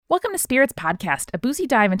Welcome to Spirits Podcast, a boozy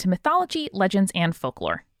dive into mythology, legends, and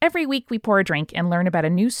folklore. Every week we pour a drink and learn about a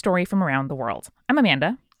new story from around the world. I'm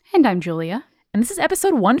Amanda. And I'm Julia. And this is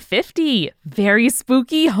episode 150. Very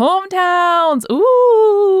spooky hometowns.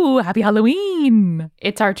 Ooh, happy Halloween.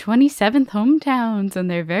 It's our 27th hometowns,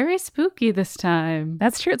 and they're very spooky this time.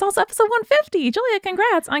 That's true. It's also episode 150. Julia,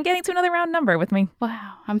 congrats on getting to another round number with me.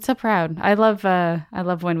 Wow, I'm so proud. I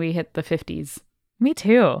love when we hit the 50s. Me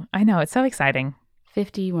too. I know. It's so exciting.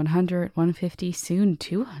 50, 100, 150, soon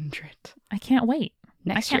 200. I can't wait.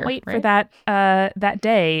 Next I can't year, wait right? for that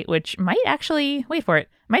day, which might actually, wait for it,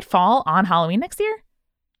 might fall on Halloween next year.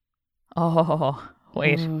 Oh,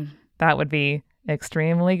 wait. Ooh. That would be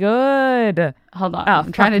extremely good. Hold on. Oh,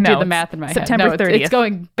 I'm trying to do the math in my September head. No, 30th. it's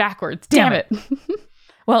going backwards. Damn it.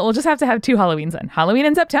 Well, we'll just have to have two Halloweens then. Halloween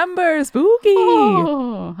in September. Spooky.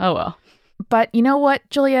 Oh well. But you know what,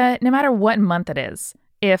 Julia? No matter what month it is,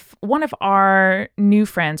 if one of our new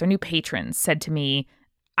friends or new patrons said to me,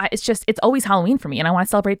 it's always Halloween for me and I want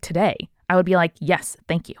to celebrate today, I would be like, yes,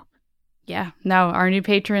 thank you. Yeah. No, our new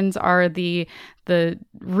patrons are the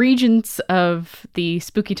regents of the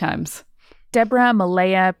spooky times. Deborah,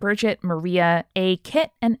 Malaya, Bridget, Maria, A,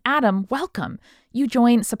 Kit, and Adam, welcome. You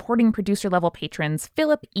join supporting producer-level patrons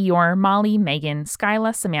Philip, Eeyore, Molly, Megan,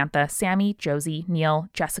 Skyla, Samantha, Sammy, Josie, Neil,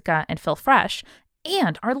 Jessica, and Phil Fresh,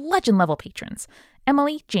 and our legend-level patrons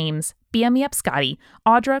Emily, James, BM Me Up Scotty,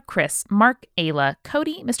 Audra, Chris, Mark, Ayla,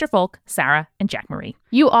 Cody, Mr. Folk, Sarah, and Jack Marie.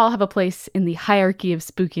 You all have a place in the hierarchy of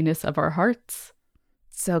spookiness of our hearts.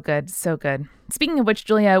 So good, so good. Speaking of which,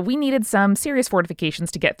 Julia, we needed some serious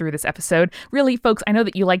fortifications to get through this episode. Really, folks, I know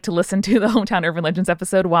that you like to listen to the Hometown Urban Legends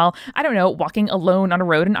episode while, I don't know, walking alone on a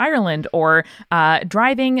road in Ireland or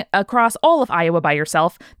driving across all of Iowa by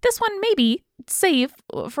yourself. This one maybe save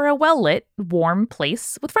for a well-lit, warm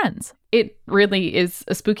place with friends. It really is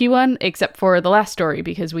a spooky one, except for the last story,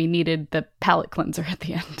 because we needed the palate cleanser at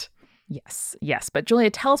the end. Yes. But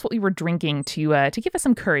Julia, tell us what we were drinking to give us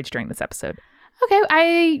some courage during this episode.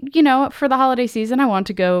 Okay, for the holiday season, I want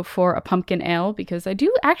to go for a pumpkin ale because I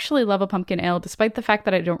do actually love a pumpkin ale, despite the fact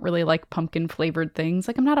that I don't really like pumpkin flavored things.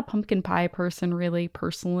 Like, I'm not a pumpkin pie person, really,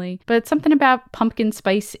 personally. But it's something about pumpkin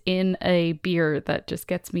spice in a beer that just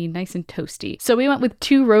gets me nice and toasty. So we went with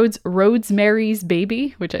Two Roads Mary's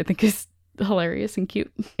Baby, which I think is hilarious and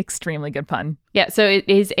cute. Extremely good pun. Yeah, so it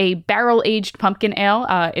is a barrel-aged pumpkin ale.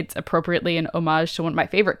 It's appropriately an homage to one of my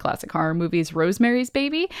favorite classic horror movies, Rosemary's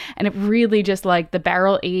Baby. And it really just, like, the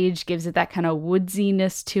barrel age gives it that kind of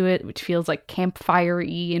woodsiness to it, which feels like campfire-y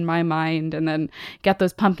in my mind. And then got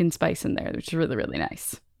those pumpkin spice in there, which is really, really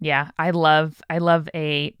nice. Yeah, I love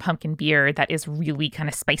a pumpkin beer that is really kind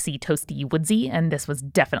of spicy, toasty, woodsy. And this was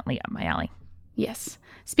definitely up my alley. Yes.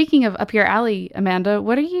 Speaking of up your alley, Amanda,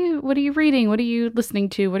 what are you reading? What are you listening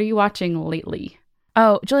to? What are you watching lately?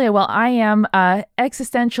 Oh, Julia, well, I am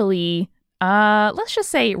existentially, let's just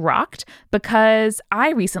say rocked, because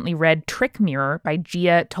I recently read Trick Mirror by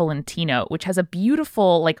Gia Tolentino, which has a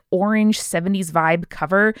beautiful, like, orange 70s vibe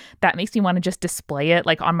cover that makes me want to just display it,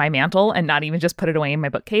 like, on my mantle and not even just put it away in my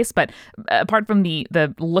bookcase. But apart from the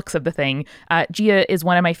looks of the thing, Gia is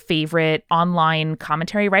one of my favorite online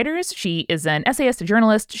commentary writers. She is an essayist, a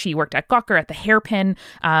journalist. She worked at Gawker, at the Hairpin.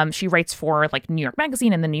 She writes for, like, New York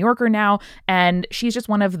Magazine and the New Yorker now. And she's just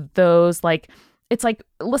one of those, like, it's like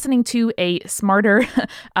listening to a smarter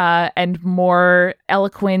and more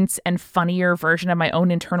eloquent and funnier version of my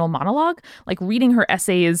own internal monologue. Like, reading her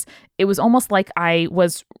essays, it was almost like I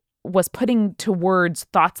was putting to words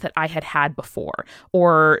thoughts that I had before,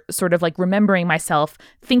 or sort of like remembering myself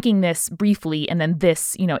thinking this briefly, and then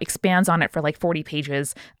this, expands on it for like 40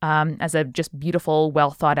 pages as a just beautiful,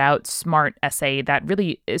 well thought out, smart essay that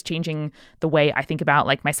really is changing the way I think about,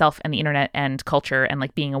 like, myself and the internet and culture and,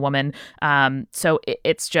 like, being a woman. So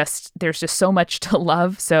it's just, there's just so much to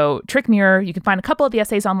love. So Trick Mirror, you can find a couple of the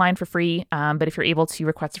essays online for free, but if you're able to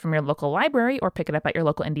request it from your local library or pick it up at your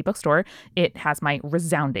local indie bookstore, it has my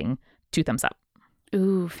resounding 2 thumbs up.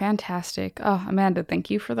 Ooh, fantastic. Oh, Amanda, thank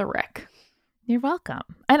you for the rec. You're welcome.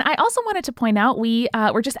 And I also wanted to point out, we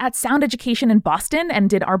were just at Sound Education in Boston and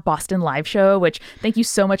did our Boston live show, which, thank you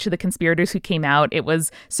so much to the conspirators who came out. It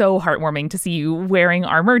was so heartwarming to see you wearing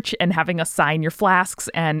our merch and having us sign your flasks.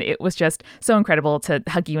 And it was just so incredible to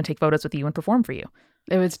hug you and take photos with you and perform for you.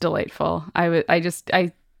 It was delightful.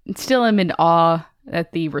 I still am in awe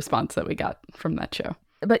at the response that we got from that show.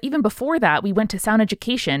 But even before that, we went to Sound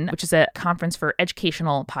Education, which is a conference for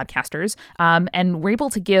educational podcasters, and we're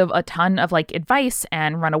able to give a ton of advice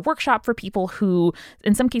and run a workshop for people who,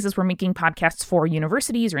 in some cases, were making podcasts for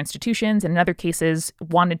universities or institutions, and in other cases,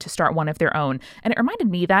 wanted to start one of their own. And it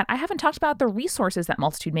reminded me that I haven't talked about the resources that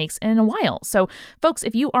Multitude makes in a while. So, folks,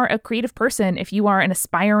 if you are a creative person, if you are an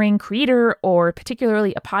aspiring creator or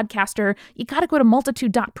particularly a podcaster, you got to go to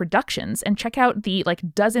multitude.productions and check out the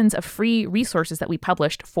dozens of free resources that we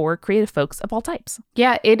published for creative folks of all types.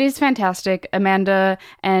 Yeah, it is fantastic. Amanda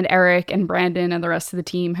and Eric and Brandon and the rest of the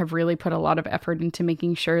team have really put a lot of effort into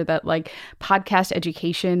making sure that podcast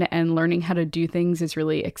education and learning how to do things is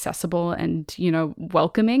really accessible and,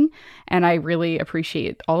 welcoming. And I really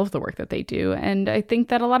appreciate all of the work that they do. And I think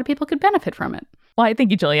that a lot of people could benefit from it. Well,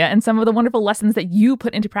 thank you, Julia. And some of the wonderful lessons that you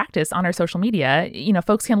put into practice on our social media,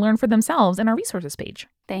 folks can learn for themselves in our resources page.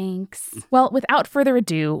 Thanks. Well, without further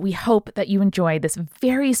ado, we hope that you enjoy this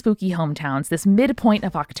very spooky hometowns, this midpoint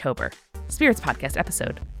of October. Spirits Podcast,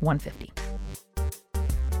 episode 150.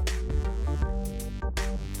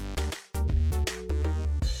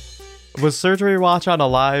 Was Surgery Watch on a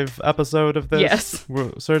live episode of this? Yes.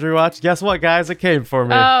 Surgery Watch? Guess what, guys? It came for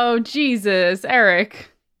me. Oh, Jesus, Eric.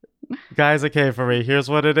 Guys, it came for me. Here's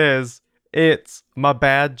what it is. It's my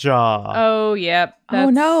bad jaw. Oh, yep. Oh,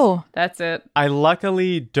 no. That's it. I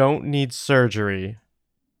luckily don't need surgery.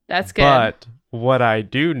 That's good. But what I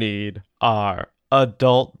do need are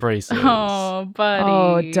adult braces. Oh,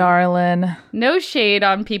 buddy. Oh, darling. No shade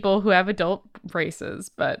on people who have adult braces,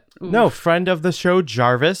 but... Oof. No, friend of the show,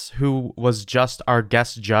 Jarvis, who was just our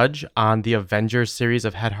guest judge on the Avengers series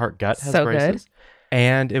of Head, Heart, Gut, has so braces. Good.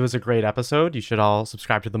 And it was a great episode. You should all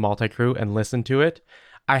subscribe to the Multi-Crew and listen to it.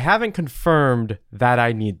 I haven't confirmed that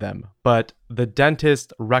I need them, but the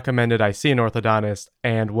dentist recommended I see an orthodontist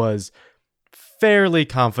and was fairly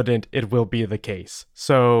confident it will be the case.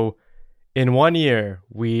 So in 1 year,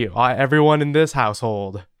 everyone in this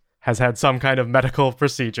household has had some kind of medical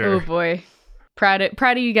procedure. Oh boy. Proud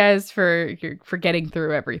of you guys for getting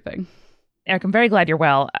through everything. Eric, I'm very glad you're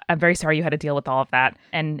well. I'm very sorry you had to deal with all of that.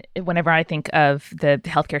 And whenever I think of the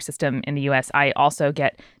healthcare system in the US, I also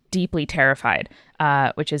get deeply terrified,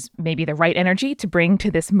 which is maybe the right energy to bring to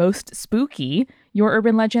this most spooky Your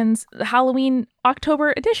Urban Legends Halloween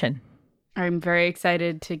October edition. I'm very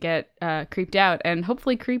excited to get creeped out and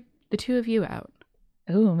hopefully creep the two of you out.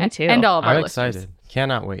 Ooh, me too. And all of our I'm listeners. excited.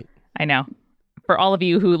 Cannot wait. I know. For all of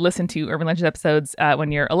you who listen to Urban Legends episodes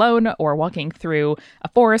when you're alone or walking through a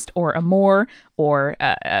forest or a moor or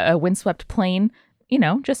a windswept plain,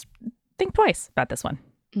 just think twice about this one.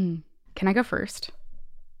 Can I go first?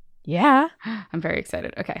 Yeah. I'm very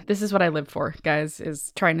excited. Okay, this is what I live for, guys,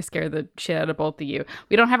 is trying to scare the shit out of both of you.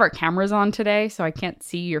 We don't have our cameras on today, so I can't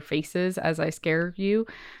see your faces as I scare you,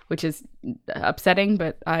 which is upsetting,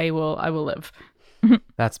 but I will live.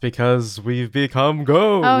 That's because we've become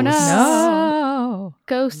ghosts. Oh, no. No.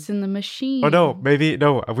 Ghosts in the machine. Oh, no.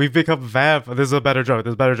 We've become This is a better joke.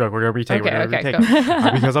 We're going to retake. Okay, go.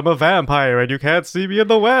 Because I'm a vampire and you can't see me in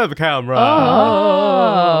the web camera.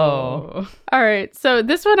 Oh. All right. So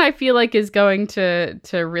this one I feel like is going to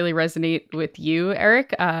really resonate with you,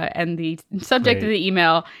 Eric. And the subject of the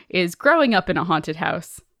email is growing up in a haunted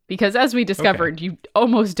house. Because as we discovered, you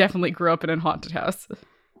almost definitely grew up in a haunted house.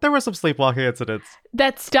 There were some sleepwalking incidents.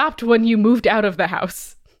 That stopped when you moved out of the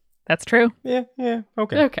house. That's true. Yeah,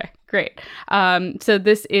 okay. Okay, great. So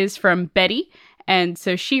this is from Betty. And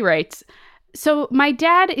so she writes, so my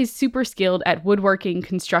dad is super skilled at woodworking,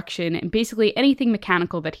 construction, and basically anything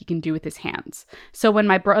mechanical that he can do with his hands. So when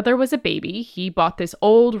my brother was a baby, he bought this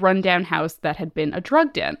old rundown house that had been a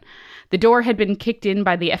drug den. The door had been kicked in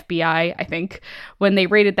by the FBI, I think, when they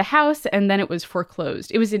raided the house, and then it was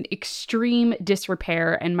foreclosed. It was in extreme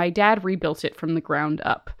disrepair, and my dad rebuilt it from the ground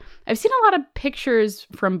up. I've seen a lot of pictures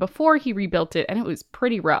from before he rebuilt it, and it was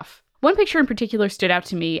pretty rough. One picture in particular stood out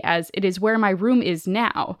to me as it is where my room is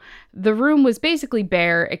now. The room was basically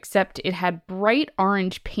bare, except it had bright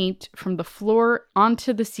orange paint from the floor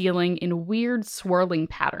onto the ceiling in weird swirling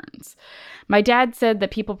patterns. My dad said that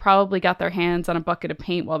people probably got their hands on a bucket of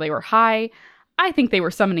paint while they were high. I think they were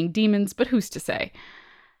summoning demons, but who's to say?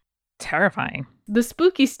 Terrifying. The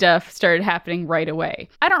spooky stuff started happening right away.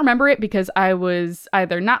 I don't remember it because I was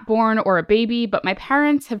either not born or a baby, but my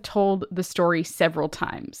parents have told the story several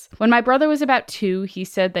times. When my brother was about 2, he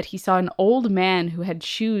said that he saw an old man who had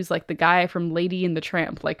shoes like the guy from Lady and the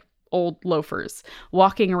Tramp, like old loafers,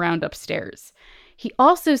 walking around upstairs. He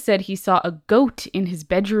also said he saw a goat in his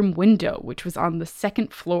bedroom window, which was on the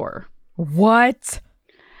 2nd floor. What?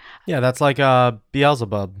 Yeah, that's like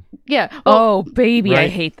Beelzebub. Yeah. Well, oh, baby, right? I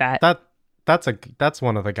hate that. That's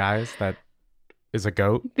one of the guys that is a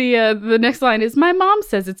goat. The next line is, my mom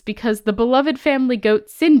says it's because the beloved family goat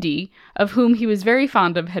Cindy, of whom he was very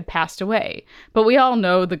fond of, had passed away. But we all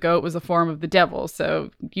know the goat was a form of the devil,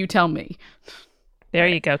 so you tell me. There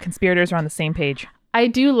you go. Conspirators are on the same page. I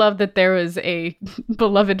do love that there was a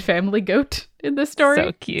beloved family goat in this story.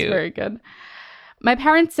 So cute. It's very good. My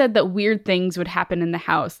parents said that weird things would happen in the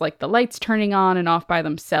house, like the lights turning on and off by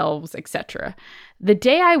themselves, etc. The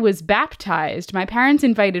day I was baptized, my parents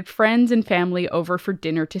invited friends and family over for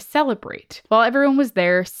dinner to celebrate. While everyone was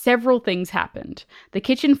there, several things happened. The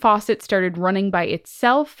kitchen faucet started running by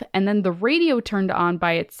itself, and then the radio turned on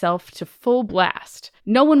by itself to full blast.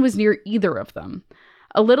 No one was near either of them.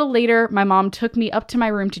 A little later, my mom took me up to my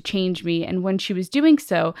room to change me, and when she was doing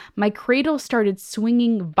so, my cradle started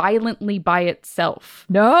swinging violently by itself.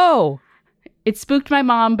 No! It spooked my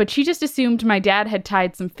mom, but she just assumed my dad had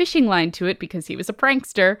tied some fishing line to it because he was a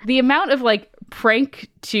prankster. The amount of, prank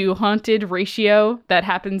to haunted ratio that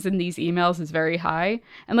happens in these emails is very high.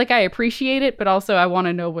 And, I appreciate it, but also I want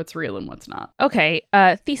to know what's real and what's not. Okay,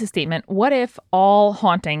 thesis statement. What if all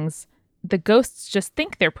hauntings, the ghosts just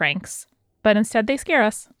think they're pranks, but instead they scare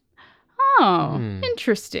us? Oh,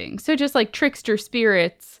 interesting. So just trickster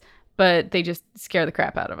spirits, but they just scare the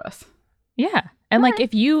crap out of us. Yeah. And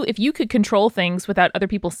if you could control things without other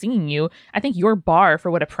people seeing you, I think your bar for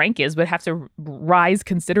what a prank is would have to rise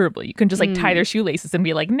considerably. You couldn't just tie their shoelaces and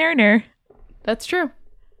be like, ner. That's true.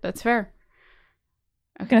 That's fair.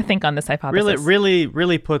 I'm going to think on this hypothesis.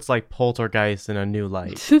 Really puts Poltergeist in a new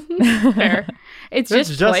light. Fair. It's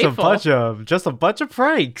just playful. Just a bunch of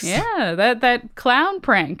pranks. Yeah, that clown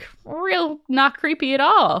prank. Real not creepy at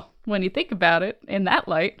all when you think about it in that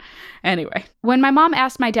light. Anyway, when my mom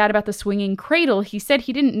asked my dad about the swinging cradle, he said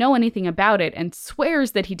he didn't know anything about it and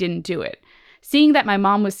swears that he didn't do it. Seeing that my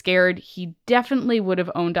mom was scared, he definitely would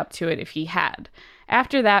have owned up to it if he had.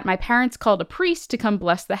 After that, my parents called a priest to come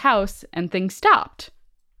bless the house, and things stopped.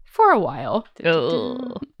 For a while.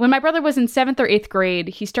 Ugh. When my brother was in 7th or 8th grade,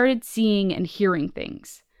 he started seeing and hearing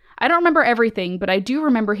things. I don't remember everything, but I do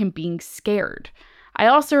remember him being scared. I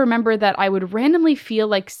also remember that I would randomly feel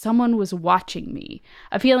like someone was watching me,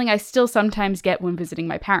 a feeling I still sometimes get when visiting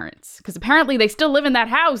my parents, because apparently they still live in that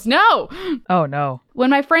house. No! Oh, no. When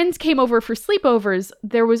my friends came over for sleepovers,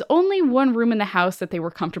 there was only one room in the house that they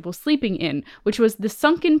were comfortable sleeping in, which was the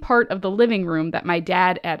sunken part of the living room that my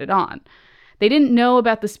dad added on. They didn't know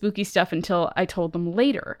about the spooky stuff until I told them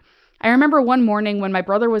later. I remember one morning when my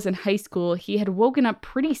brother was in high school, he had woken up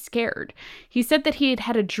pretty scared. He said that he had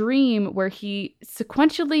had a dream where he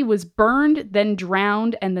sequentially was burned, then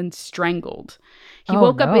drowned, and then strangled. He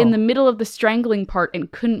woke up in the middle of the strangling part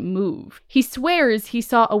and couldn't move. He swears he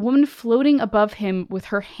saw a woman floating above him with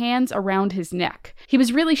her hands around his neck. He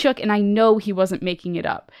was really shook, and I know he wasn't making it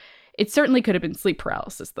up. It certainly could have been sleep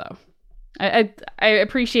paralysis, though. I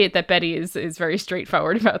appreciate that Betty is very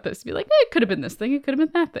straightforward about this. Be like, it could have been this thing, it could have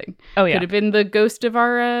been that thing. Oh yeah, could have been the ghost of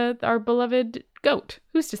our beloved goat.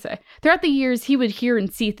 Who's to say? Throughout the years, he would hear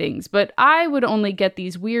and see things, but I would only get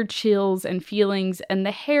these weird chills and feelings, and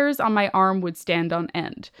the hairs on my arm would stand on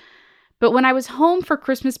end. But when I was home for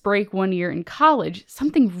Christmas break one year in college,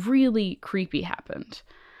 something really creepy happened.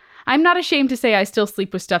 I'm not ashamed to say I still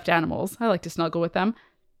sleep with stuffed animals. I like to snuggle with them.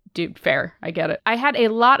 Dude, fair. I get it. I had a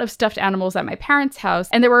lot of stuffed animals at my parents' house,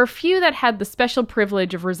 and there were a few that had the special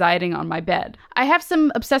privilege of residing on my bed. I have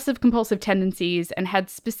some obsessive-compulsive tendencies and had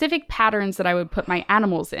specific patterns that I would put my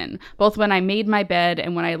animals in, both when I made my bed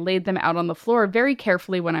and when I laid them out on the floor very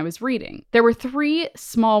carefully when I was reading. There were 3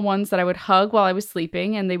 small ones that I would hug while I was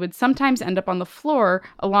sleeping, and they would sometimes end up on the floor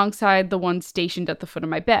alongside the ones stationed at the foot of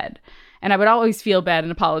my bed. And I would always feel bad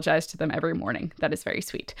and apologize to them every morning. That is very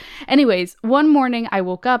sweet. Anyways, one morning I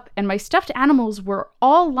woke up and my stuffed animals were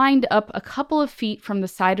all lined up a couple of feet from the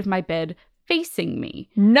side of my bed facing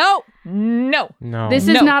me. No. This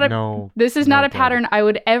is not a pattern I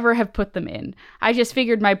would ever have put them in. I just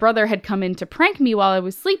figured my brother had come in to prank me while I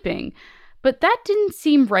was sleeping. But that didn't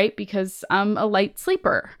seem right because I'm a light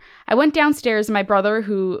sleeper. I went downstairs and my brother,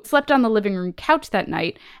 who slept on the living room couch that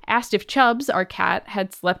night, asked if Chubbs, our cat,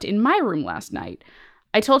 had slept in my room last night.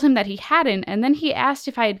 I told him that he hadn't, and then he asked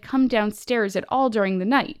if I had come downstairs at all during the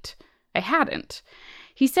night. I hadn't.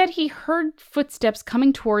 He said he heard footsteps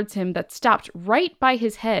coming towards him that stopped right by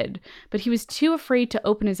his head, but he was too afraid to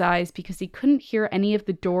open his eyes because he couldn't hear any of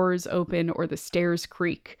the doors open or the stairs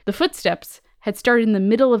creak. The footsteps had started in the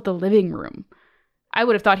middle of the living room. I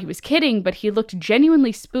would have thought he was kidding, but he looked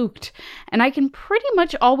genuinely spooked, and I can pretty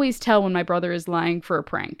much always tell when my brother is lying for a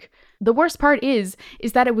prank. The worst part is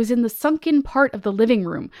that it was in the sunken part of the living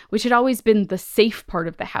room, which had always been the safe part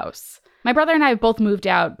of the house. My brother and I have both moved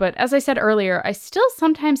out, but as I said earlier, I still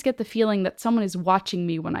sometimes get the feeling that someone is watching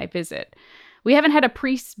me when I visit. We haven't had a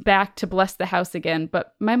priest back to bless the house again,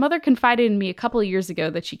 but my mother confided in me a couple of years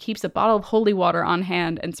ago that she keeps a bottle of holy water on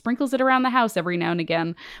hand and sprinkles it around the house every now and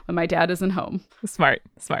again when my dad isn't home. Smart.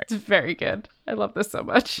 It's very good. I love this so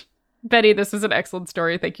much. Betty, this is an excellent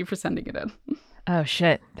story. Thank you for sending it in. Oh,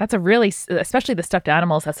 shit. That's a really, especially the stuffed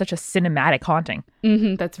animals, that's such a cinematic haunting.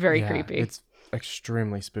 That's very creepy. It's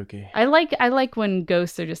extremely spooky. I like when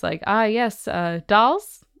ghosts are just like, yes,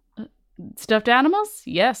 dolls? Stuffed animals?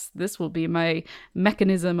 Yes, this will be my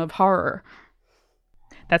mechanism of horror.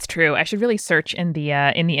 That's true. I should really search in the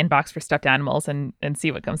inbox for stuffed animals and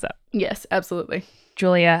see what comes up. Yes, absolutely.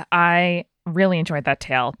 Julia, I really enjoyed that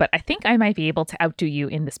tale, but I think I might be able to outdo you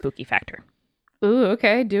in the spooky factor. Ooh,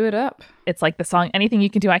 okay, do it up. It's like the song, anything you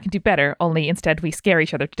can do, I can do better, only instead we scare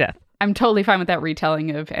each other to death. I'm totally fine with that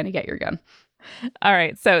retelling of Annie Get Your Gun. All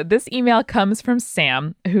right, so this email comes from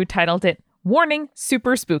Sam, who titled it, Warning,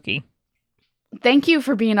 Super Spooky. Thank you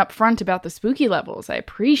for being upfront about the spooky levels. I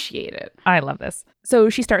appreciate it. I love this. So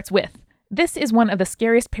she starts with, this is one of the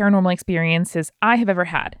scariest paranormal experiences I have ever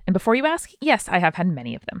had. And before you ask, yes, I have had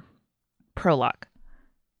many of them. Prologue.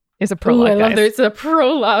 It's a prologue, I love guys. that it's a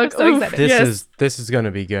prologue. I'm so excited. This is going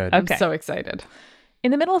to be good. Okay. I'm so excited.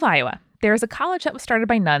 In the middle of Iowa, there is a college that was started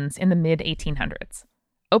by nuns in the mid-1800s.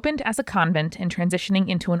 Opened as a convent and transitioning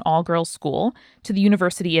into an all-girls school to the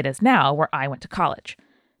university it is now, where I went to college.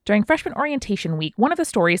 During freshman orientation week, one of the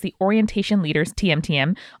stories the orientation leaders,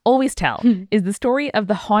 TM, always tell is the story of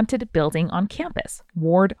the haunted building on campus,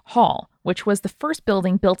 Ward Hall, which was the first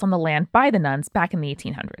building built on the land by the nuns back in the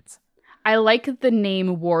 1800s. I like the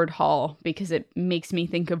name Ward Hall because it makes me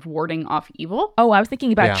think of warding off evil. Oh, I was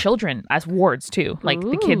thinking about children as wards too, like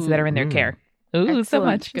the kids that are in their care. Ooh, excellent. so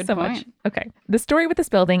much. Good so point. much. Okay. The story with this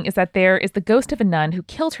building is that there is the ghost of a nun who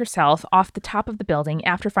killed herself off the top of the building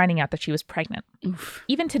after finding out that she was pregnant. Oof.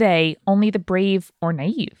 Even today, only the brave or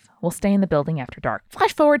naive will stay in the building after dark.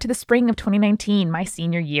 Flash forward to the spring of 2019, my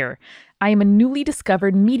senior year. I am a newly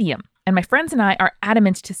discovered medium, and my friends and I are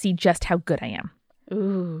adamant to see just how good I am.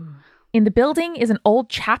 Ooh. In the building is an old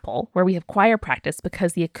chapel where we have choir practice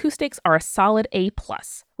because the acoustics are a solid A+,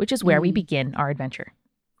 which is where we begin our adventure.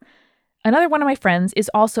 Another one of my friends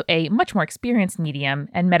is also a much more experienced medium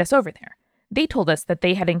and met us over there. They told us that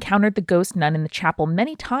they had encountered the ghost nun in the chapel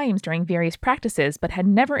many times during various practices, but had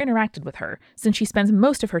never interacted with her, since she spends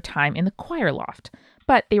most of her time in the choir loft.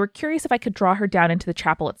 But they were curious if I could draw her down into the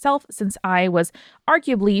chapel itself, since I was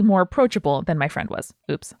arguably more approachable than my friend was.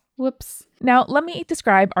 Oops. Whoops. Now, let me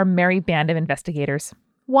describe our merry band of investigators.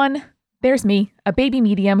 1. There's me, a baby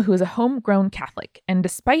medium who is a homegrown Catholic, and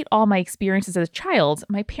despite all my experiences as a child,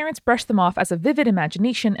 my parents brushed them off as a vivid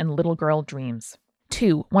imagination and little girl dreams.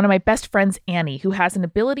 2. One of my best friends, Annie, who has an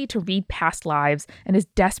ability to read past lives and is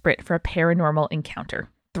desperate for a paranormal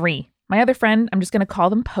encounter. 3. My other friend, I'm just going to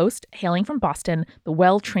call them Post, hailing from Boston, the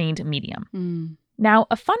well-trained medium. Now,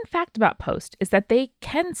 a fun fact about Post is that they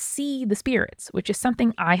can see the spirits, which is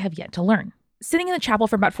something I have yet to learn. Sitting in the chapel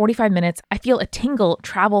for about 45 minutes, I feel a tingle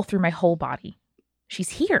travel through my whole body. She's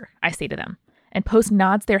here, I say to them, and Post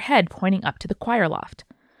nods their head, pointing up to the choir loft.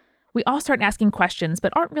 We all start asking questions,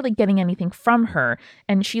 but aren't really getting anything from her,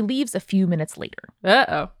 and she leaves a few minutes later.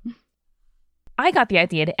 Uh-oh. I got the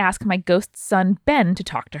idea to ask my ghost son, Ben, to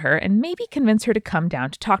talk to her and maybe convince her to come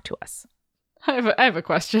down to talk to us. I have a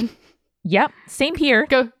question. Yep, same here.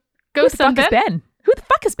 Go Who the son fuck is Ben? Who the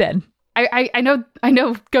fuck is Ben? I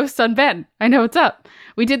know Ghost Son Ben. I know what's up.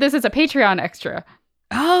 We did this as a Patreon extra.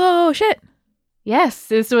 Oh, shit. Yes,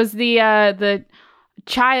 this was the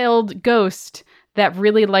child ghost that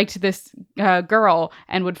really liked this girl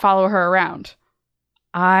and would follow her around.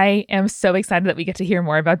 I am so excited that we get to hear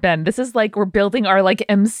more about Ben. This is like we're building our like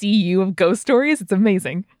MCU of ghost stories. It's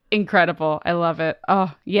amazing. Incredible. I love it.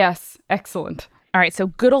 Oh, yes. Excellent. All right, so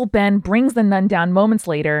good old Ben brings the nun down moments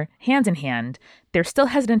later, hands in hand. They're still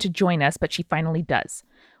hesitant to join us, but she finally does.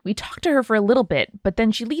 We talk to her for a little bit, but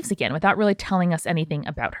then she leaves again without really telling us anything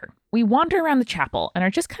about her. We wander around the chapel and are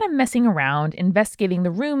just kind of messing around, investigating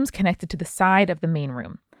the rooms connected to the side of the main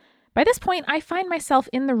room. By this point, I find myself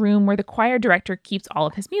in the room where the choir director keeps all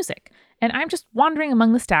of his music, and I'm just wandering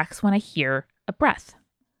among the stacks when I hear a breath.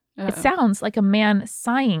 Uh-oh. It sounds like a man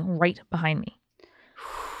sighing right behind me.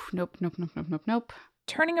 Nope.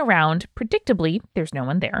 Turning around, predictably, there's no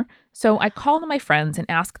one there, so I call to my friends and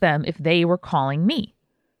ask them if they were calling me.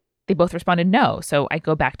 They both responded no, so I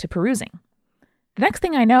go back to perusing. The next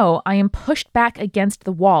thing I know, I am pushed back against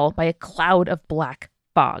the wall by a cloud of black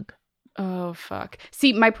fog. Oh, fuck.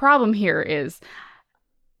 See, my problem here is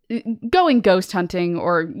going ghost hunting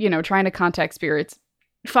or, trying to contact spirits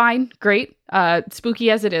fine, great,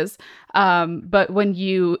 spooky as it is. But when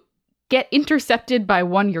you get intercepted by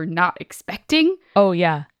one you're not expecting, Oh,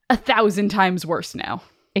 yeah. 1,000 times worse now.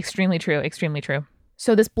 Extremely true. Extremely true.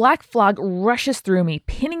 So this black fog rushes through me,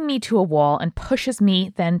 pinning me to a wall and pushes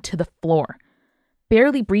me then to the floor.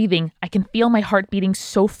 Barely breathing, I can feel my heart beating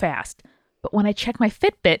so fast. But when I check my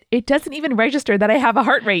Fitbit, it doesn't even register that I have a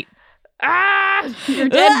heart rate. Ah! You're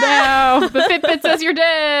dead now. The Fitbit says you're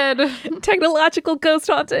dead. Technological ghost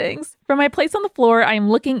hauntings. From my place on the floor, I am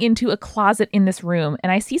looking into a closet in this room,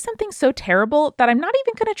 and I see something so terrible that I'm not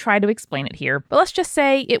even going to try to explain it here. But let's just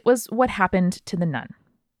say it was what happened to the nun.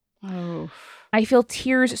 Oh. I feel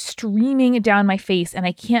tears streaming down my face, and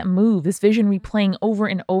I can't move, this vision replaying over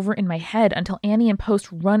and over in my head until Annie and Post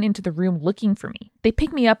run into the room looking for me. They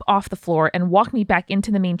pick me up off the floor and walk me back into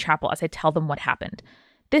the main chapel as I tell them what happened.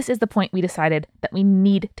 This is the point we decided that we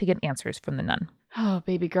need to get answers from the nun. Oh,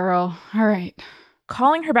 baby girl. All right.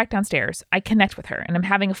 Calling her back downstairs, I connect with her, and I'm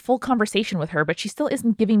having a full conversation with her, but she still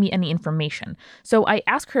isn't giving me any information. So I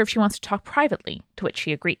ask her if she wants to talk privately, to which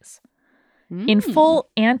she agrees. In full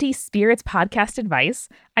anti-spirits podcast advice,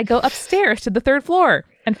 I go upstairs to the 3rd floor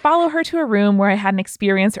and follow her to a room where I had an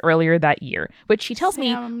experience earlier that year, which she tells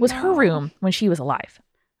me was her room when she was alive.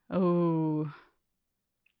 Oh,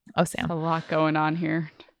 Sam. a lot going on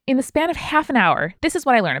here. In the span of half an hour, this is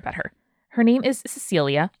what I learn about her. Her name is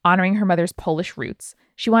Cecilia, honoring her mother's Polish roots.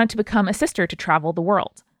 She wanted to become a sister to travel the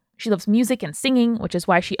world. She loves music and singing, which is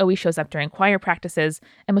why she always shows up during choir practices,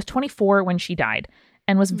 and was 24 when she died,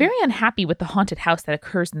 and was very unhappy with the haunted house that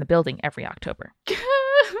occurs in the building every October.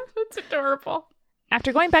 That's adorable.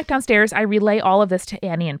 After going back downstairs, I relay all of this to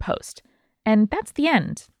Annie and Post. And that's the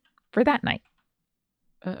end for that night.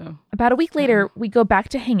 Uh-oh. About a week later, we go back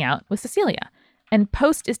to hang out with Cecilia. And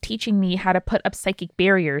Post is teaching me how to put up psychic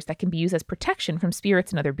barriers that can be used as protection from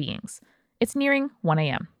spirits and other beings. It's nearing 1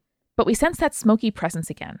 a.m. But we sense that smoky presence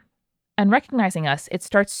again. And recognizing us, it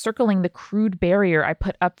starts circling the crude barrier I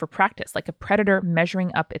put up for practice, like a predator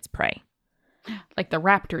measuring up its prey. Like the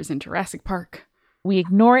raptors in Jurassic Park. We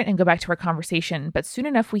ignore it and go back to our conversation, but soon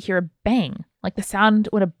enough we hear a bang, like the sound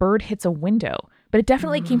when a bird hits a window, but it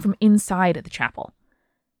definitely came from inside the chapel.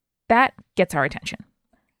 That gets our attention.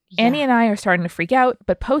 Yeah. Annie and I are starting to freak out,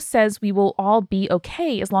 but Post says we will all be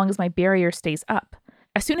okay as long as my barrier stays up.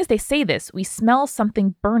 As soon as they say this, we smell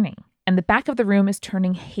something burning, and the back of the room is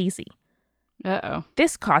turning hazy. Uh-oh.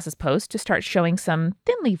 This causes Post to start showing some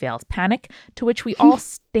thinly veiled panic, to which we all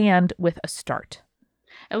stand with a start.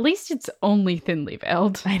 At least it's only thinly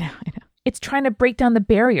veiled. I know. It's trying to break down the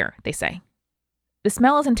barrier, they say. The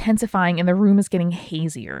smell is intensifying and the room is getting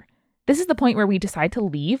hazier. This is the point where we decide to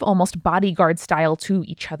leave, almost bodyguard style to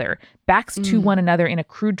each other, backs to one another in a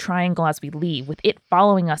crude triangle as we leave, with it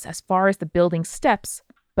following us as far as the building steps,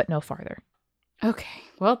 but no farther. Okay,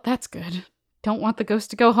 well, that's good. Don't want the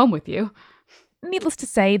ghost to go home with you. Needless to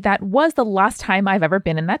say, that was the last time I've ever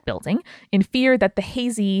been in that building, in fear that the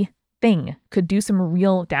hazy thing could do some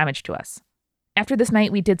real damage to us. After this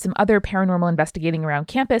night, we did some other paranormal investigating around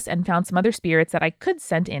campus and found some other spirits that I could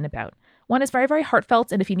send in about. One is very, very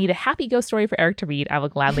heartfelt, and if you need a happy ghost story for Eric to read, I will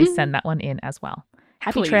gladly send that one in as well.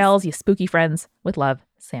 Happy trails, you spooky friends. With love,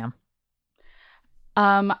 Sam.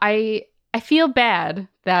 I feel bad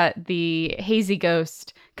that the hazy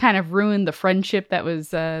ghost kind of ruined the friendship that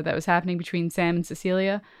was happening between Sam and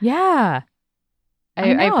Cecilia. Yeah. I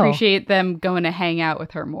appreciate them going to hang out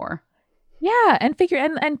with her more. Yeah,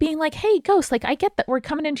 and being like, hey, ghost, like, I get that we're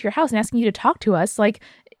coming into your house and asking you to talk to us. Like,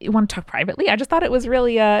 you want to talk privately? I just thought it was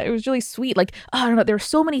really sweet. Like, I don't know, there were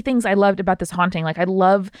so many things I loved about this haunting. Like, I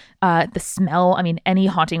love the smell. I mean, any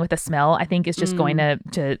haunting with a smell, I think, is just going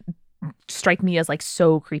to strike me as like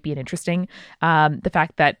so creepy and interesting. The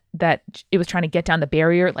fact that it was trying to get down the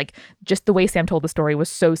barrier, like just the way Sam told the story was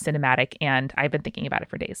so cinematic, and I've been thinking about it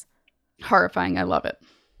for days. Horrifying. I love it.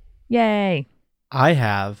 Yay. I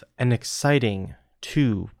have an exciting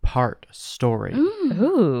 2-part story.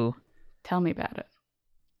 Ooh. Tell me about it.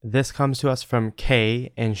 This comes to us from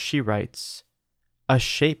Kay, and she writes, "A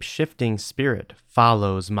shape-shifting spirit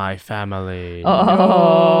follows my family."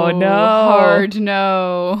 Oh, no. Hard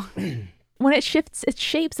no. When it shifts its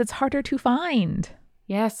shapes, it's harder to find.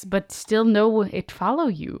 Yes, but still know it follow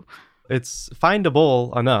you. It's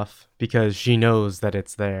findable enough because she knows that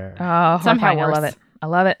it's there. Oh, somehow I love it. I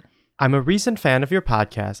love it. I'm a recent fan of your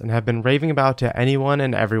podcast and have been raving about to anyone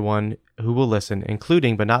and everyone who will listen,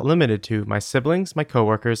 including but not limited to my siblings, my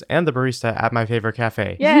coworkers, and the barista at my favorite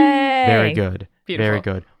cafe. Yay! Very good. Beautiful. Very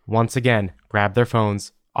good. Once again, grab their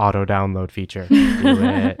phones, auto download feature. Do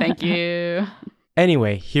it. Thank you.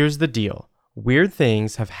 Anyway, here's the deal. Weird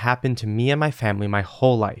things have happened to me and my family my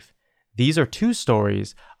whole life. These are 2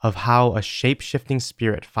 stories of how a shape-shifting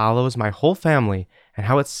spirit follows my whole family and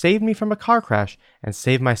how it saved me from a car crash and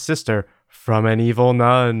saved my sister from an evil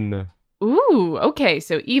nun. Ooh, okay.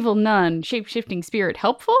 So evil nun, shape-shifting spirit,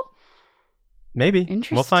 helpful? Maybe.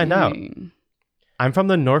 Interesting. We'll find out. I'm from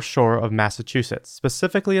the North Shore of Massachusetts,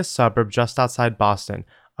 specifically a suburb just outside Boston,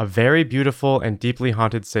 a very beautiful and deeply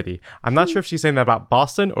haunted city. I'm not sure if she's saying that about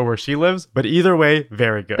Boston or where she lives, but either way,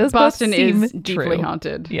 very good. Those Boston both seem is deeply true.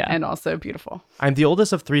 haunted and also beautiful. I'm the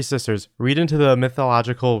oldest of 3 sisters. Read into the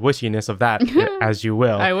mythological wishiness of that as you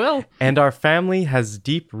will. I will. And our family has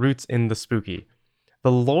deep roots in the spooky.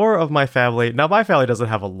 The lore of my family, now my family doesn't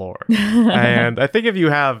have a lore. And I think if you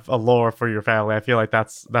have a lore for your family, I feel like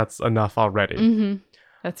that's enough already. Mm-hmm.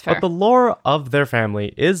 That's fair. But the lore of their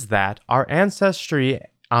family is that our ancestry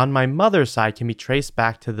on my mother's side can be traced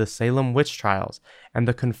back to the Salem witch trials, and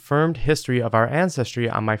the confirmed history of our ancestry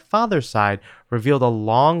on my father's side revealed a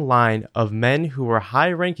long line of men who were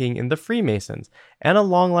high-ranking in the Freemasons, and a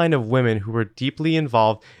long line of women who were deeply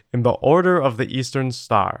involved in the Order of the Eastern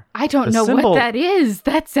Star. I don't know what that is.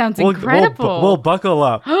 That sounds incredible. We'll buckle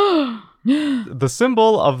up. The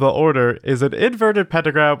symbol of the order is an inverted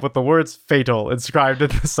pentagram with the words fatal inscribed in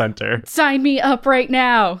the center. Sign me up right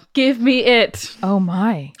now. Give me it. Oh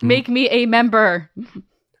my. Make me a member.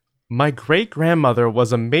 My great-grandmother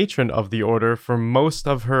was a matron of the order for most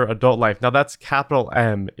of her adult life. Now that's capital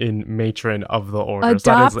M in matron of the order.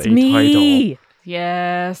 Adopt So that is a me. title.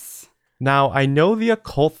 Yes. Now, I know the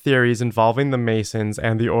occult theories involving the Masons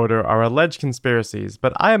and the Order are alleged conspiracies,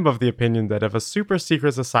 but I am of the opinion that if a super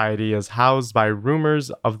secret society is housed by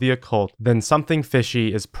rumors of the occult, then something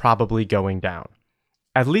fishy is probably going down.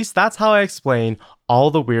 At least that's how I explain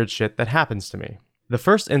all the weird shit that happens to me. The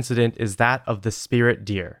first incident is that of the spirit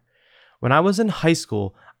deer. When I was in high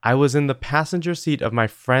school, I was in the passenger seat of my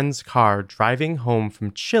friend's car driving home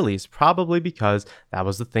from Chili's, probably because that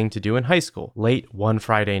was the thing to do in high school, late one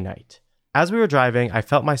Friday night. As we were driving, I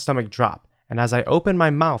felt my stomach drop, and as I opened my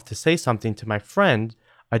mouth to say something to my friend,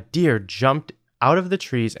 a deer jumped out of the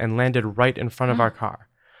trees and landed right in front of our car.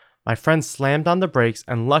 My friend slammed on the brakes,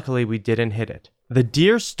 and luckily we didn't hit it. The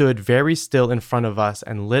deer stood very still in front of us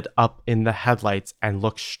and lit up in the headlights and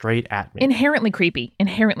looked straight at me. Inherently creepy.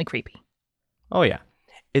 Inherently creepy. Oh yeah.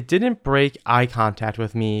 It didn't break eye contact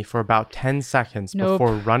with me for about 10 seconds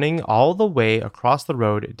before running all the way across the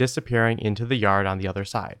road, disappearing into the yard on the other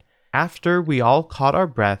side. After we all caught our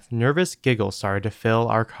breath, nervous giggles started to fill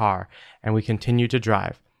our car, and we continued to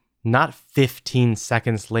drive. Not 15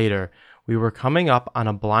 seconds later, we were coming up on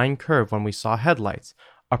a blind curve when we saw headlights.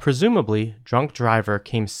 A presumably drunk driver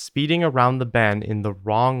came speeding around the bend in the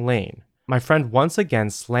wrong lane. My friend once again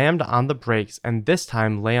slammed on the brakes and this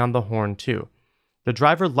time lay on the horn too. The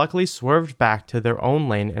driver luckily swerved back to their own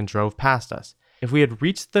lane and drove past us. If we had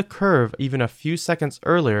reached the curve even a few seconds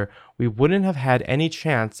earlier, we wouldn't have had any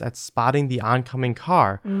chance at spotting the oncoming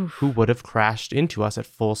car, who would have crashed into us at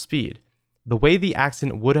full speed. The way the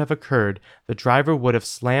accident would have occurred, the driver would have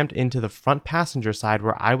slammed into the front passenger side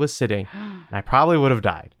where I was sitting, and I probably would have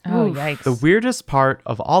died. Oh, yikes. The weirdest part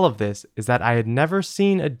of all of this is that I had never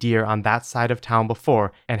seen a deer on that side of town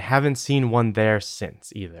before, and haven't seen one there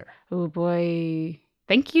since either. Oh boy.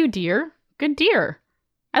 Thank you, deer. Good deer.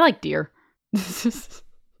 I like deer.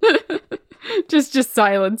 just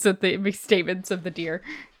silence at the statements of the deer.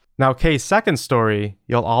 Now, Kay's second story,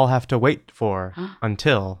 you'll all have to wait for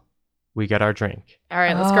until we get our drink. All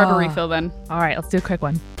right, let's grab a refill then. All right, let's do a quick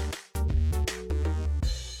one.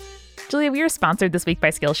 Julia, we are sponsored this week by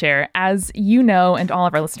Skillshare. As you know, and all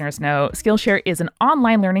of our listeners know, Skillshare is an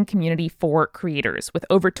online learning community for creators with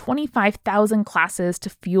over 25,000 classes to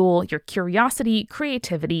fuel your curiosity,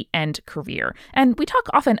 creativity, and career. And we talk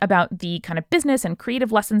often about the kind of business and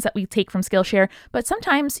creative lessons that we take from Skillshare, but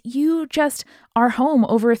sometimes you just are home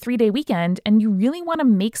over a 3-day weekend and you really want to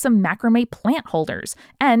make some macrame plant holders.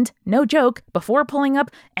 And no joke, before pulling up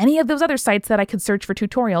any of those other sites that I could search for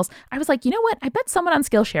tutorials, I was like, you know what? I bet someone on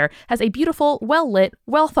Skillshare has a beautiful, well-lit,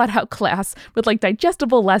 well-thought-out class with like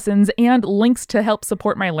digestible lessons and links to help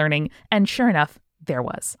support my learning. And sure enough, there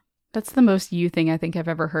was. That's the most you thing I think I've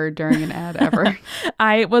ever heard during an ad ever.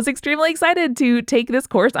 I was extremely excited to take this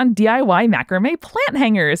course on DIY macrame plant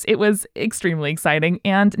hangers. It was extremely exciting.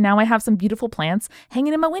 And now I have some beautiful plants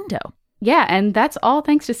hanging in my window. Yeah, and that's all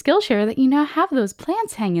thanks to Skillshare that you now have those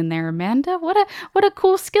plants hanging there, Amanda. What a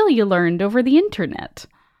cool skill you learned over the internet.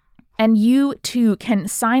 And you, too, can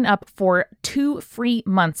sign up for 2 free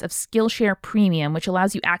months of Skillshare Premium, which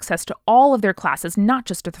allows you access to all of their classes, not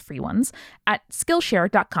just to the free ones, at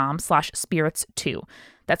Skillshare.com/spirits2.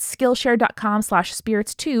 That's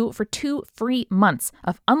Skillshare.com/spirits2 for 2 free months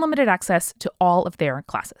of unlimited access to all of their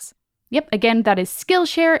classes. Yep, again, that is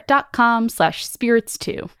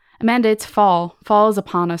Skillshare.com/spirits2. Amanda, it's fall. Fall is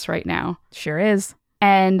upon us right now. Sure is.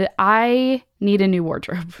 And I need a new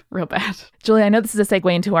wardrobe real bad. Julie, I know this is a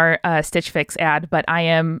segue into our Stitch Fix ad, but I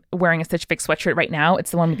am wearing a Stitch Fix sweatshirt right now. It's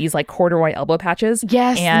the one with these like corduroy elbow patches.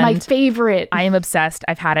 Yes, and my favorite. I am obsessed.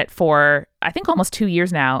 I've had it for, I think, almost 2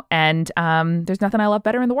 years now. And there's nothing I love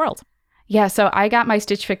better in the world. Yeah, so I got my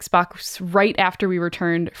Stitch Fix box right after we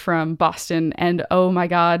returned from Boston. And oh my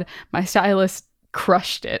God, my stylist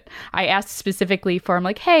crushed it. I asked specifically for, I'm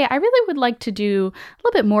like, hey, I really would like to do a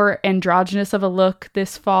little bit more androgynous of a look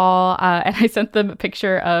this fall. And I sent them a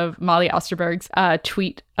picture of Molly Osterberg's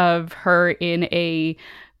tweet of her in a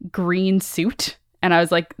green suit. And I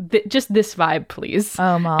was like, just this vibe, please.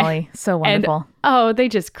 Oh, Molly. So wonderful. Oh, they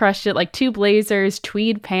just crushed it. Like 2 blazers,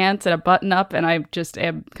 tweed pants, and a button up. And I just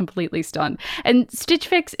am completely stunned. And Stitch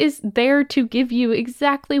Fix is there to give you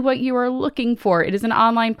exactly what you are looking for. It is an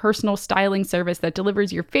online personal styling service that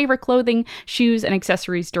delivers your favorite clothing, shoes, and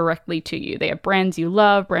accessories directly to you. They have brands you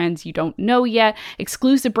love, brands you don't know yet,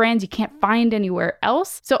 exclusive brands you can't find anywhere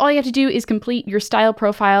else. So all you have to do is complete your style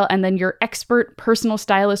profile, and then your expert personal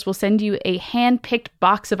stylist will send you a hand-picked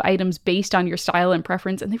box of items based on your style and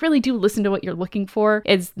preference. And they really do listen to what you're looking for,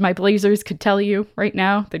 as my blazers could tell you right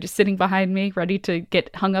now. They're just sitting behind me, ready to get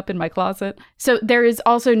hung up in my closet. So there is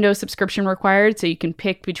also no subscription required, so you can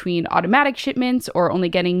pick between automatic shipments or only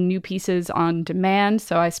getting new pieces on demand.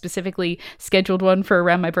 So I specifically scheduled one for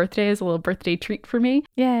around my birthday as a little birthday treat for me.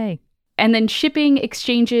 Yay. And then shipping,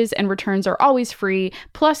 exchanges, and returns are always free.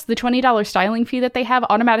 Plus, the $20 styling fee that they have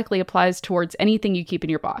automatically applies towards anything you keep in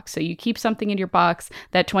your box. So you keep something in your box,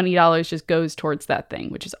 that $20 just goes towards that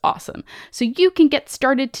thing, which is awesome. So you can get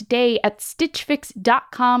started today at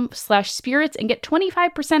stitchfix.com/spirits and get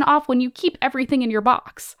 25% off when you keep everything in your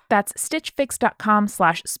box. That's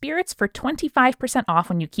stitchfix.com/spirits for 25% off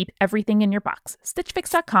when you keep everything in your box.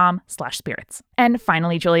 stitchfix.com/spirits. And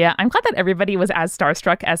finally, Julia, I'm glad that everybody was as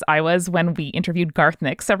starstruck as I was when we interviewed Garth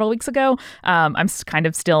Nix several weeks ago. I'm kind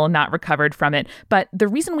of still not recovered from it. But the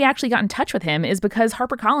reason we actually got in touch with him is because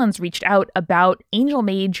HarperCollins reached out about Angel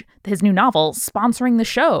Mage, his new novel, sponsoring the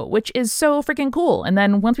show, which is so freaking cool. And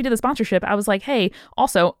then once we did the sponsorship, I was like, hey,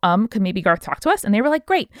 also, could maybe Garth talk to us? And they were like,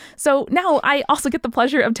 great. So now I also get the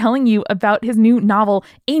pleasure of telling you about his new novel,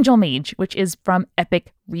 Angel Mage, which is from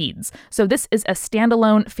Epic Reads. So this is a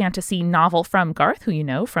standalone fantasy novel from Garth, who you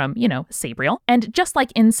know from, Sabriel. And just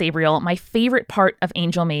like in Sabriel, my favorite part of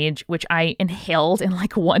Angel Mage, which I inhaled in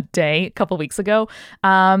like one day a couple weeks ago,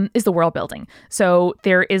 is the world building. So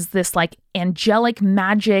there is this like angelic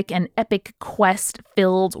magic and epic quest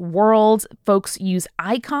filled world. Folks use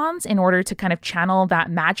icons in order to kind of channel that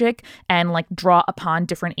magic and like draw upon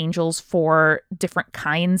different angels for different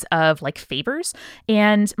kinds of like favors.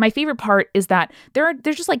 And my favorite part is that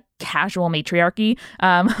there's just like casual matriarchy.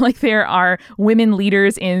 Like there are women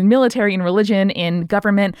leaders in military and religion, in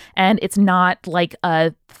government, and it's not like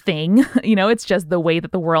a thing, it's just the way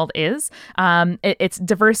that the world is. It's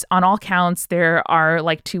diverse on all counts. There are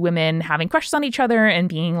like 2 women having crushes on each other and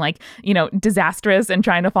being like, disastrous and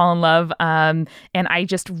trying to fall in love. And I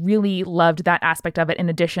just really loved that aspect of it, in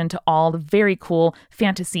addition to all the very cool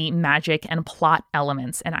fantasy, magic, and plot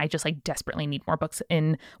elements. And I just like desperately need more books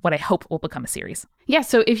in what I hope will become a series. Yeah,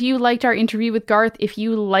 so if you liked our interview with Garth, if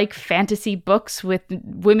you like fantasy books with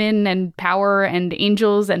women and power and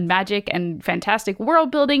angels and magic and fantastic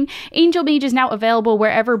world building, Angel Mage is now available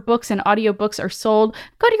wherever books and audiobooks are sold.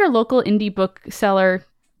 Go to your local indie bookseller,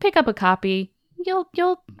 pick up a copy. You'll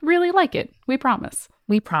really like it. We promise.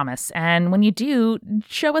 We promise. And when you do,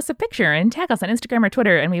 show us a picture and tag us on Instagram or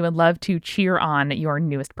Twitter, and we would love to cheer on your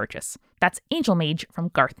newest purchase. That's Angel Mage from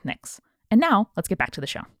Garth Nix. And now let's get back to the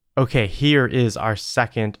show. Okay, here is our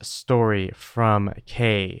second story from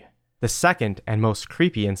Kay. The second and most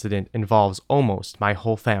creepy incident involves almost my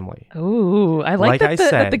whole family. Ooh, I like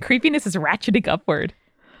that the creepiness is ratcheting upward.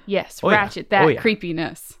 Yes, ratchet that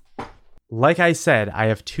creepiness. Like I said, I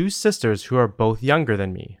have 2 sisters who are both younger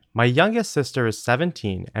than me. My youngest sister is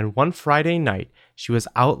 17, and one Friday night, she was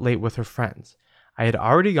out late with her friends. I had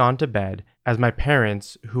already gone to bed, as my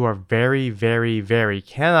parents, who are very, very, very,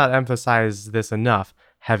 cannot emphasize this enough,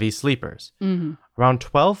 heavy sleepers. Mm-hmm. Around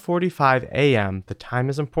 12:45 a.m., the time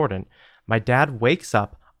is important, my dad wakes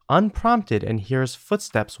up unprompted and hears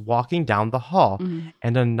footsteps walking down the hall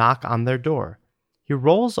and a knock on their door. He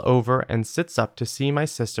rolls over and sits up to see my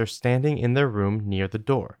sister standing in their room near the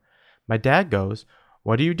door. My dad goes,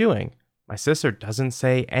 "What are you doing?" My sister doesn't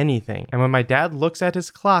say anything, and when my dad looks at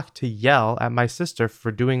his clock to yell at my sister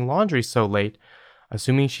for doing laundry so late,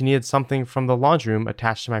 assuming she needed something from the laundry room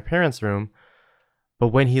attached to my parents' room, but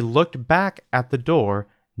when he looked back at the door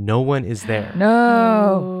No one is there.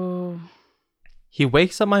 No. He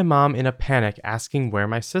wakes up my mom in a panic, asking where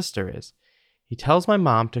my sister is. He tells my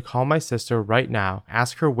mom to call my sister right now,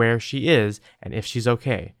 ask her where she is, and if she's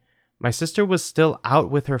okay. My sister was still out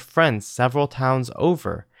with her friends several towns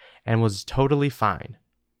over and was totally fine.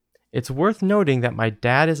 It's worth noting that my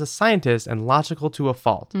dad is a scientist and logical to a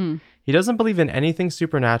fault. He doesn't believe in anything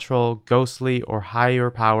supernatural, ghostly, or higher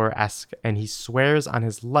power-esque, and he swears on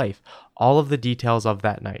his life all of the details of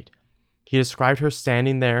that night. He described her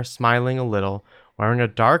standing there, smiling a little, wearing a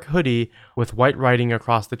dark hoodie with white writing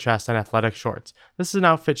across the chest and athletic shorts. This is an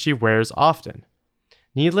outfit she wears often.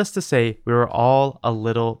 Needless to say, we were all a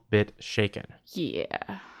little bit shaken.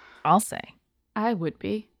 Yeah. I'll say. I would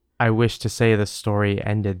be. I wish to say the story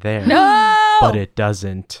ended there. No! But it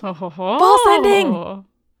doesn't. False ending!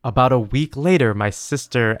 About a week later, my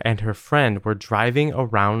sister and her friend were driving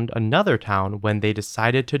around another town when they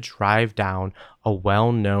decided to drive down a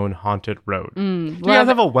well-known haunted road. Do you guys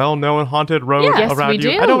have a well-known haunted road Yes, around we you?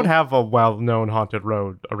 do. I don't have a well-known haunted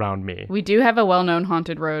road around me. We do have a well-known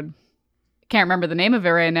haunted road. Can't remember the name of it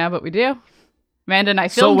right now, but we do. Amanda and I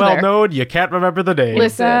So filmed there. well-known, you can't remember the name.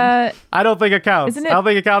 Listen. I don't think it counts. Isn't it- I don't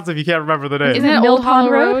think it counts if you can't remember the name. Isn't it Mill Old Hollow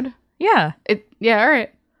Pond Road? Road? Yeah. Yeah, all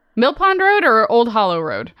right. Mill Pond Road or Old Hollow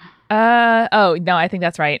Road? Oh no, I think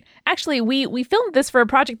that's right. Actually, we filmed this for a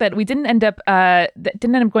project that we didn't end up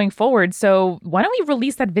going forward. So why don't we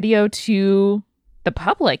release that video to the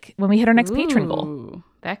public when we hit our next patron goal? Ooh,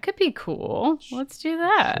 that could be cool. Let's do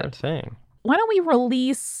that. Sure thing. Why don't we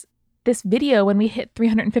release this video when we hit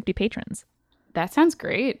 350 patrons? That sounds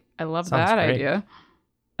great. I love Sounds that great. idea.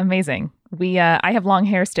 Amazing. I have long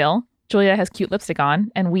hair still. Julia has cute lipstick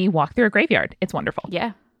on, and we walk through a graveyard. It's wonderful.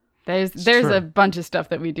 Yeah. There's true. a bunch of stuff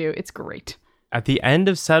that we do. It's great. At the end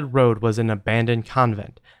of said road was an abandoned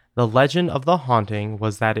convent. The legend of the haunting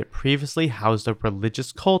was that it previously housed a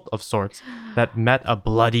religious cult of sorts that met a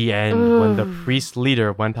bloody end when the priest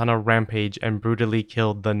leader went on a rampage and brutally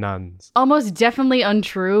killed the nuns. Almost definitely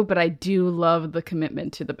untrue, but I do love the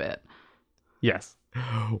commitment to the bit. Yes.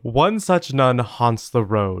 One such nun haunts the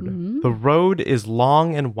road. The road is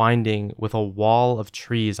long and winding with a wall of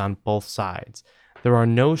trees on both sides. There are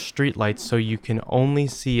no streetlights, so you can only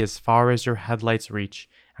see as far as your headlights reach,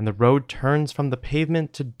 and the road turns from the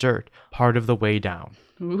pavement to dirt part of the way down.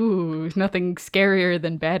 Ooh, nothing scarier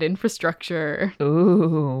than bad infrastructure.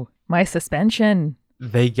 Ooh, my suspension.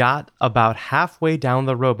 They got about halfway down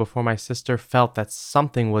the road before my sister felt that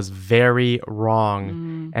something was very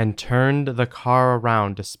wrong and turned the car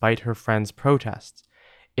around despite her friend's protests.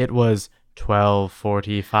 It was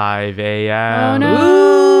 12:45 a.m. Oh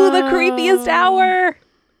no! Ooh, the creepiest hour.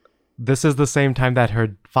 This is the same time that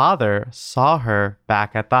her father saw her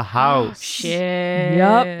back at the house. Shit.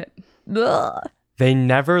 Yup. Ugh. They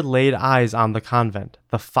never laid eyes on the convent.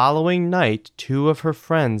 The following night, two of her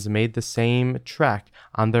friends made the same trek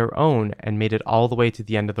on their own and made it all the way to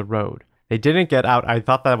the end of the road. They didn't get out. I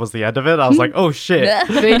thought that was the end of it. I was like, oh shit.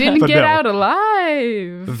 They didn't But get no. out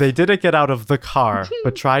alive. They didn't get out of the car,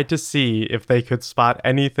 but tried to see if they could spot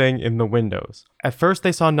anything in the windows. At first,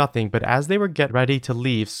 they saw nothing, but as they were getting ready to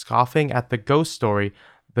leave, scoffing at the ghost story,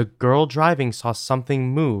 the girl driving saw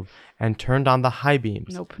something move and turned on the high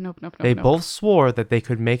beams. Nope. They both swore that they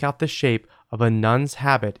could make out the shape of a nun's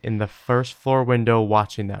habit in the first floor window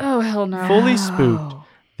watching them. Oh, hell no. Fully spooked,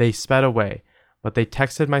 they sped away, but they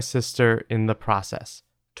texted my sister in the process.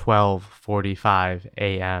 12:45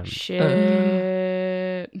 a.m.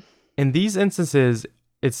 Shit. In these instances,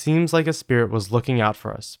 it seems like a spirit was looking out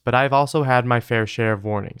for us, but I've also had my fair share of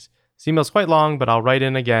warnings. This email's quite long, but I'll write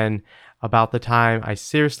in again about the time I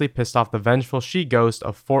seriously pissed off the vengeful she-ghost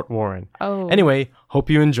of Fort Warren. Oh. Anyway, hope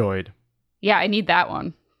you enjoyed. Yeah, I need that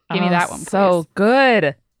one. Give me that one, please. So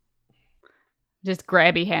good. Just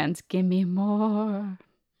grabby hands. Give me more.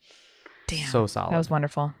 Damn. So solid. That was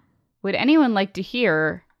wonderful. Would anyone like to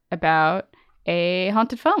hear about a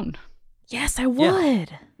haunted phone? Yes, I would.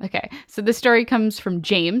 Okay, so this story comes from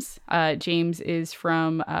James. James is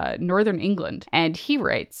from Northern England, and he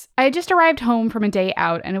writes, I had just arrived home from a day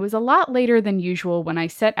out, and it was a lot later than usual when I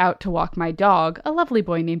set out to walk my dog, a lovely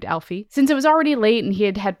boy named Alfie. Since it was already late and he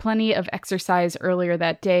had had plenty of exercise earlier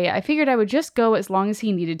that day, I figured I would just go as long as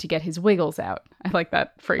he needed to get his wiggles out. I like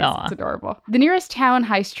that phrase. Aw. It's adorable. The nearest town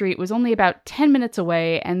high street was only about 10 minutes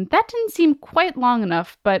away, and that didn't seem quite long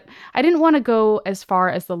enough, but I didn't want to go as far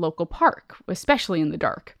as the local park, especially in the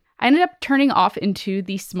dark. I ended up turning off into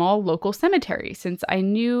the small local cemetery since I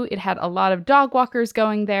knew it had a lot of dog walkers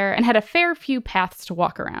going there and had a fair few paths to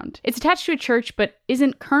walk around. It's attached to a church but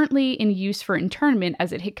isn't currently in use for internment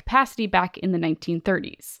as it hit capacity back in the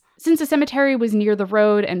 1930s. Since the cemetery was near the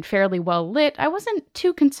road and fairly well lit, I wasn't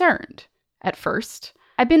too concerned at first.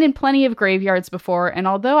 I've been in plenty of graveyards before, and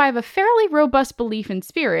although I have a fairly robust belief in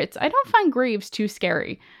spirits, I don't find graves too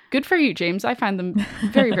scary. Good for you, James. I find them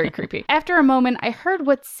very, very creepy. After a moment, I heard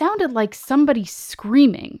what sounded like somebody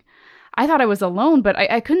screaming. I thought I was alone, but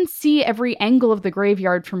I couldn't see every angle of the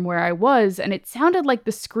graveyard from where I was, and it sounded like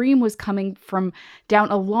the scream was coming from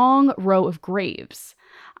down a long row of graves.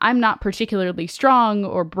 I'm not particularly strong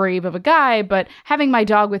or brave of a guy, but having my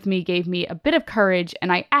dog with me gave me a bit of courage,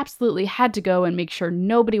 and I absolutely had to go and make sure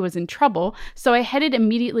nobody was in trouble, so I headed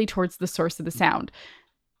immediately towards the source of the sound.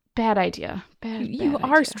 Bad idea. You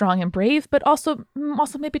are strong and brave, but also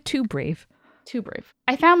maybe too brave. Too brave.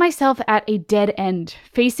 I found myself at a dead end,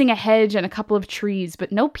 facing a hedge and a couple of trees,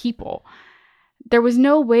 but no people. There was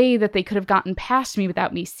no way that they could have gotten past me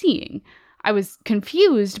without me seeing. I was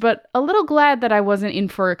confused, but a little glad that I wasn't in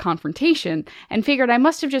for a confrontation, and figured I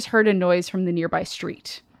must have just heard a noise from the nearby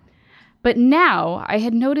street. But now I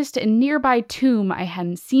had noticed a nearby tomb I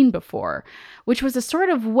hadn't seen before, which was a sort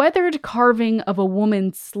of weathered carving of a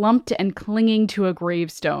woman slumped and clinging to a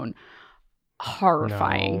gravestone.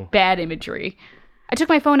 Horrifying. No. Bad imagery. I took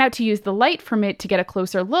my phone out to use the light from it to get a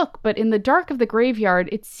closer look, but in the dark of the graveyard,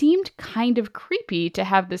 it seemed kind of creepy to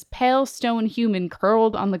have this pale stone human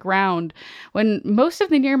curled on the ground when most of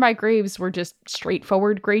the nearby graves were just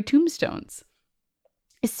straightforward gray tombstones.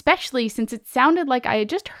 Especially since it sounded like I had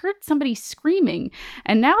just heard somebody screaming,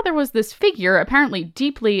 and now there was this figure apparently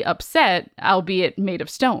deeply upset, albeit made of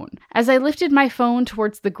stone. As I lifted my phone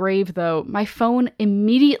towards the grave, though, my phone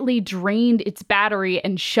immediately drained its battery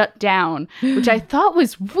and shut down, which I thought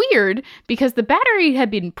was weird because the battery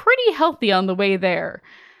had been pretty healthy on the way there.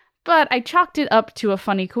 But I chalked it up to a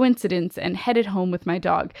funny coincidence and headed home with my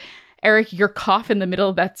dog. Eric, your cough in the middle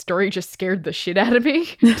of that story just scared the shit out of me.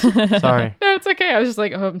 Sorry. No, it's okay. I was just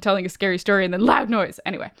like, oh, I'm telling a scary story, and then loud noise.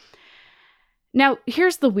 Anyway. Now,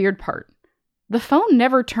 here's the weird part. The phone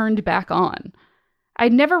never turned back on.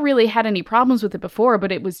 I'd never really had any problems with it before,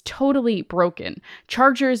 but it was totally broken.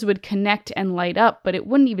 Chargers would connect and light up, but it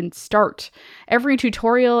wouldn't even start. Every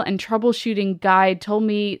tutorial and troubleshooting guide told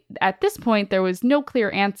me at this point there was no clear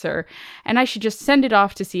answer, and I should just send it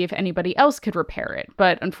off to see if anybody else could repair it.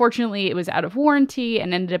 But unfortunately, it was out of warranty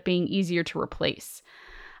and ended up being easier to replace.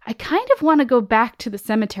 I kind of want to go back to the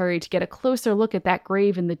cemetery to get a closer look at that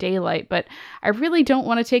grave in the daylight, but I really don't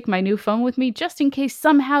want to take my new phone with me just in case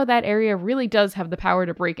somehow that area really does have the power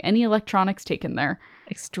to break any electronics taken there.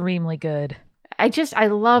 Extremely good. I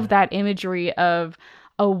love that imagery of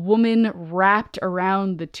a woman wrapped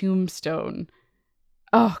around the tombstone.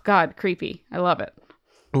 Oh, God, creepy. I love it.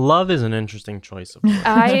 Love is an interesting choice of words.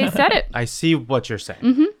 I said it. I see what you're saying.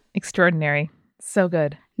 Mm-hmm. Extraordinary. So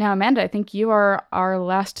good. Now, Amanda, I think you are our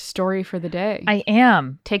last story for the day. I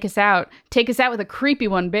am. Take us out. Take us out with a creepy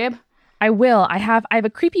one, babe. I will. I have a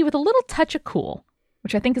creepy with a little touch of cool,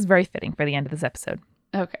 which I think is very fitting for the end of this episode.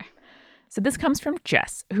 Okay. So this comes from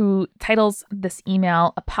Jess, who titles this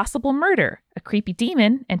email, "A Possible Murder, a Creepy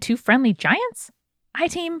Demon, and Two Friendly Giants?" Hi,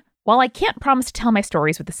 team. While I can't promise to tell my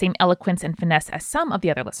stories with the same eloquence and finesse as some of the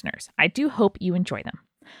other listeners, I do hope you enjoy them.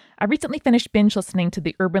 I recently finished binge listening to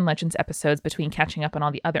the Urban Legends episodes between catching up on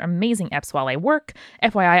all the other amazing eps while I work.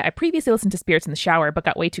 FYI, I previously listened to Spirits in the Shower, but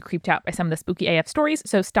got way too creeped out by some of the spooky AF stories,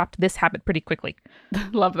 so stopped this habit pretty quickly.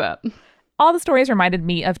 Love that. All the stories reminded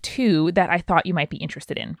me of two that I thought you might be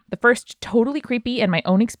interested in. The first, totally creepy and my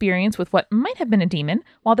own experience with what might have been a demon,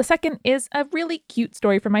 while the second is a really cute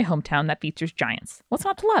story from my hometown that features giants. What's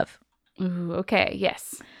not to love? Ooh, okay,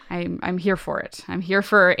 yes. I'm here for it. I'm here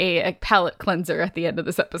for a palate cleanser at the end of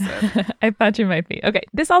this episode. I thought you might be. Okay,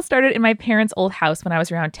 this all started in my parents' old house when I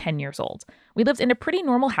was around 10 years old. We lived in a pretty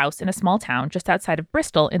normal house in a small town just outside of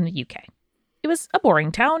Bristol in the UK. It was a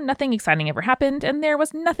boring town, nothing exciting ever happened, and there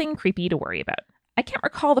was nothing creepy to worry about. I can't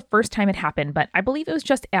recall the first time it happened, but I believe it was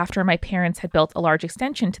just after my parents had built a large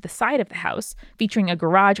extension to the side of the house, featuring a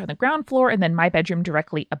garage on the ground floor and then my bedroom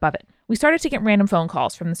directly above it. We started to get random phone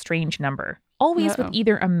calls from the strange number, always with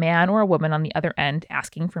either a man or a woman on the other end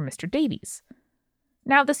asking for Mr. Davies.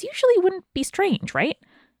 Now, this usually wouldn't be strange, right?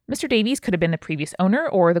 Mr. Davies could have been the previous owner,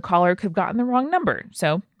 or the caller could have gotten the wrong number,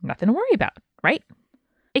 so nothing to worry about, right?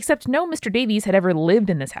 Except no Mr. Davies had ever lived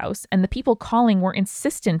in this house, and the people calling were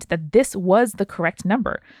insistent that this was the correct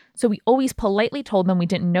number, so we always politely told them we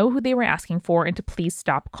didn't know who they were asking for and to please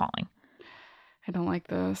stop calling. I don't like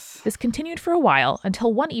this. This continued for a while,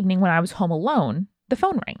 until one evening when I was home alone, the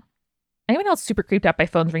phone rang. Anyone else super creeped out by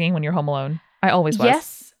phones ringing when you're home alone? I always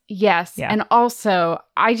was. Yes. Yeah. And also,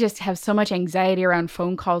 I just have so much anxiety around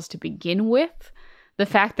phone calls to begin with. the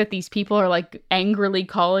fact that these people are like angrily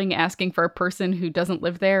calling, asking for a person who doesn't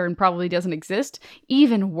live there and probably doesn't exist,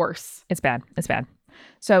 even worse. It's bad. It's bad.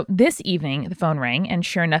 So this evening, the phone rang, and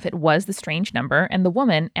sure enough, it was the strange number, and the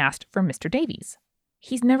woman asked for Mr. Davies.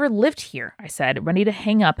 He's never lived here, I said, ready to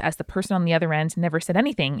hang up as the person on the other end never said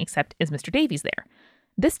anything except, is Mr. Davies there?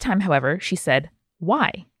 This time, however, she said,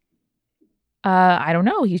 why? I don't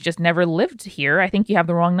know. He's just never lived here. I think you have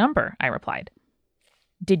the wrong number, I replied.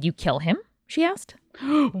 Did you kill him? She asked.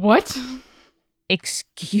 What?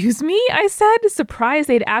 Excuse me, I said, surprised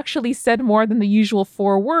they'd actually said more than the usual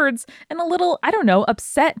 4 words and a little, I don't know,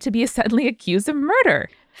 upset to be suddenly accused of murder.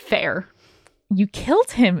 Fair. You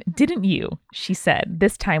killed him, didn't you? She said,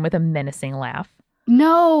 this time with a menacing laugh.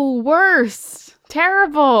 No, worse.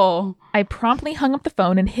 Terrible. I promptly hung up the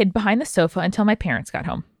phone and hid behind the sofa until my parents got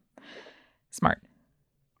home. Smart.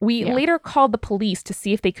 We later called the police to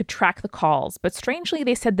see if they could track the calls, but strangely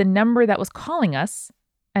they said the number that was calling us,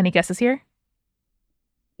 any guesses here?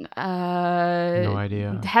 No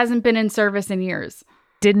idea. Hasn't been in service in years.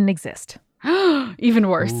 Didn't exist. Even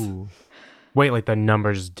worse. Ooh. Wait, like the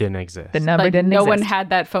numbers didn't exist. The number Like, didn't no exist. one had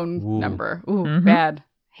that phone number. Ooh, bad.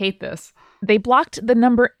 Hate this. They blocked the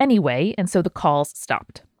number anyway, and so the calls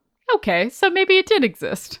stopped. Okay, so maybe it did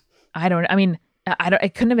exist. It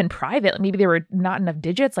couldn't have been private. Maybe there were not enough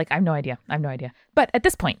digits. Like, I have no idea. But at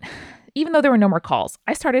this point, even though there were no more calls,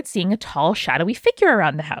 I started seeing a tall, shadowy figure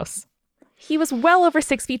around the house. He was well over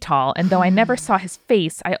 6 feet tall, and though I never saw his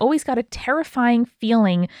face, I always got a terrifying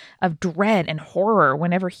feeling of dread and horror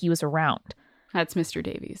whenever he was around. That's Mr.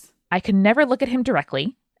 Davies. I could never look at him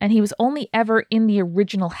directly, and he was only ever in the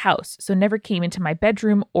original house, so never came into my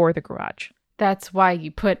bedroom or the garage. That's why you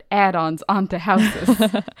put add-ons onto houses.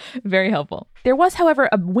 Very helpful. There was, however,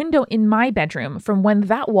 a window in my bedroom from when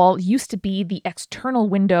that wall used to be the external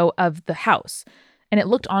window of the house, and it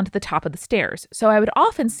looked onto the top of the stairs. So I would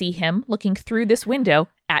often see him looking through this window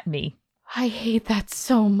at me. I hate that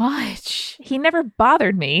so much. He never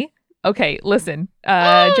bothered me. Okay, listen,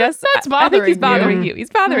 Jess, that's I think he's bothering bothering you. He's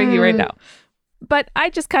bothering you right now. But I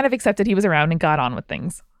just kind of accepted he was around and got on with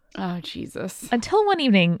things. Oh, Jesus. Until one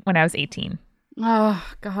evening when I was 18. Oh,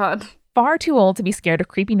 God. Far too old to be scared of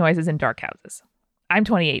creepy noises in dark houses. I'm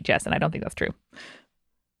 28, Jess, and I don't think that's true.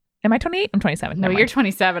 Am I 28? I'm 27. No, Never you're mind.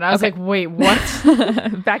 27. I was Okay. like, wait, what?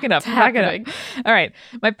 Back it up. What's happening? All right.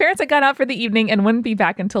 My parents had gone out for the evening and wouldn't be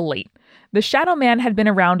back until late. The shadow man had been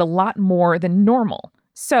around a lot more than normal.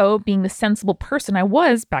 So, being the sensible person I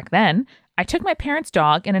was back then, I took my parents'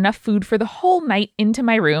 dog and enough food for the whole night into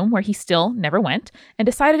my room, where he still never went, and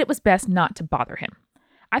decided it was best not to bother him.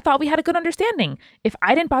 I thought we had a good understanding. If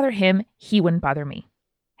I didn't bother him, he wouldn't bother me.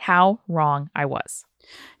 How wrong I was.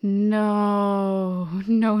 No.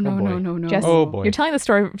 Jess, Oh, boy. you're telling the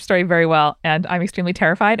story very well, and I'm extremely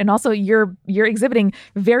terrified. And also, you're exhibiting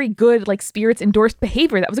very good, like, spirits endorsed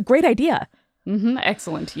behavior. That was a great idea. Mm-hmm,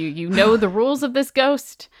 excellent. You know the rules of this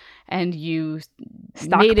ghost, and you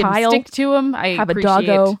made him Stockpile, stick to him. I have appreciate. a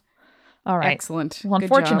doggo. All right. Excellent. Well, Good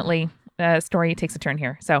job. unfortunately, the story takes a turn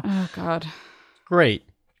here. So, Oh, God. Great.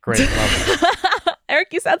 Love it.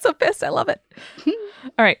 Eric, you sound so pissed. I love it.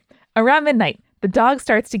 All right. Around midnight, the dog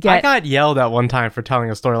starts to get. I got yelled at one time for telling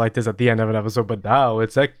a story like this at the end of an episode, but now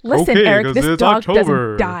it's like, Listen, okay, Eric, 'cause this it's dog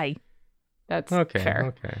October. doesn't die. That's Okay,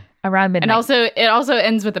 fair. okay. Around midnight. And it also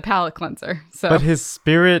ends with a palate cleanser. So But his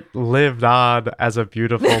spirit lived on as a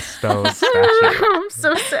beautiful stone statue. I'm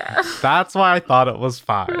so sad. That's why I thought it was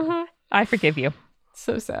fine. I forgive you.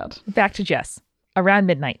 So sad. Back to Jess. Around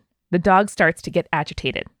midnight, the dog starts to get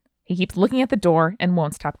agitated. He keeps looking at the door and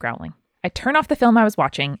won't stop growling. I turn off the film I was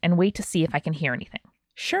watching and wait to see if I can hear anything.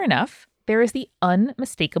 Sure enough, there is the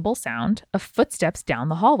unmistakable sound of footsteps down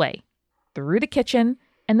the hallway, through the kitchen,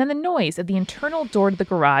 and then the noise of the internal door to the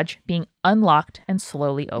garage being unlocked and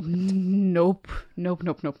slowly opened. Nope.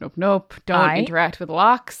 Don't interact with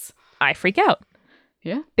locks. I freak out.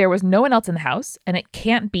 Yeah. There was no one else in the house, and it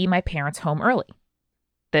can't be my parents home early.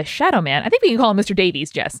 The shadow man, I think we can call him Mr.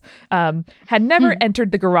 Davies, Jess, had never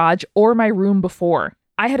entered the garage or my room before.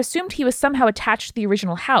 I had assumed he was somehow attached to the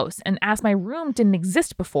original house, and as my room didn't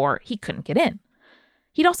exist before, he couldn't get in.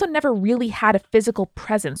 He'd also never really had a physical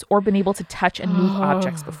presence or been able to touch and move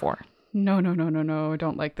objects before. No. I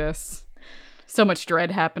don't like this. So much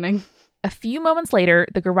dread happening. A few moments later,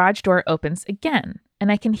 the garage door opens again,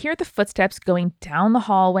 and I can hear the footsteps going down the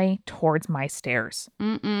hallway towards my stairs.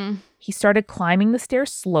 He started climbing the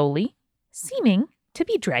stairs slowly, seeming to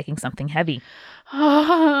be dragging something heavy.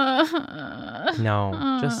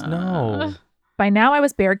 No, just no. By now, I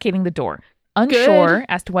was barricading the door, unsure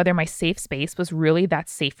as to whether my safe space was really that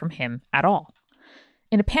safe from him at all.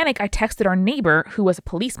 In a panic, I texted our neighbor, who was a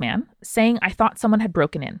policeman, saying I thought someone had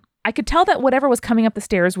broken in. I could tell that whatever was coming up the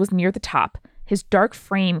stairs was near the top, his dark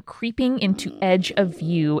frame creeping into edge of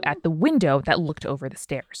view at the window that looked over the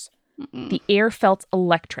stairs. The air felt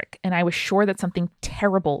electric, and I was sure that something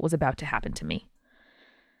terrible was about to happen to me.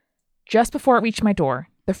 Just before it reached my door,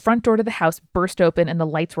 the front door to the house burst open and the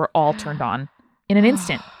lights were all turned on. In an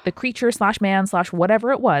instant, the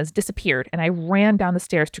creature/man/whatever it was disappeared, and I ran down the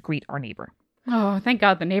stairs to greet our neighbor. Oh, thank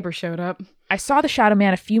God the neighbor showed up. I saw the shadow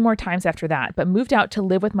man a few more times after that, but moved out to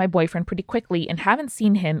live with my boyfriend pretty quickly and haven't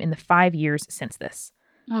seen him in the 5 years since this.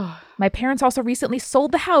 Oh. My parents also recently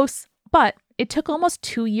sold the house, but it took almost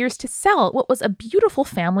 2 years to sell what was a beautiful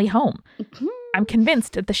family home. I'm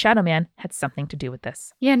convinced that the shadow man had something to do with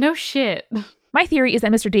this. Yeah, no shit. My theory is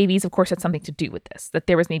that Mr. Davies, of course, had something to do with this, that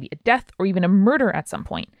there was maybe a death or even a murder at some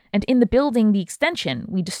point, and in the building, the extension,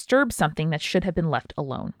 we disturbed something that should have been left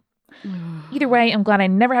alone. Either way, I'm glad I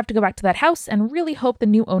never have to go back to that house and really hope the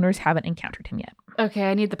new owners haven't encountered him yet. Okay,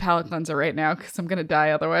 I need the palate cleanser right now because I'm going to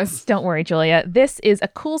die otherwise. Don't worry, Julia. This is a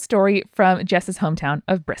cool story from Jess's hometown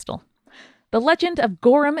of Bristol. The legend of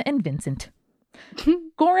Gorham and Vincent.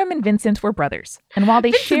 Gorham and Vincent were brothers, and while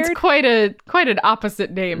they Vincent's shared quite an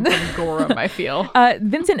opposite name from Gorham, I feel.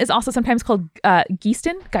 Vincent is also sometimes called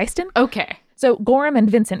Geiston. Okay. So Gorham and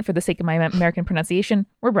Vincent, for the sake of my American pronunciation,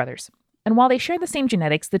 were brothers. And while they shared the same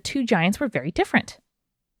genetics, the two giants were very different.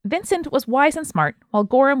 Vincent was wise and smart, while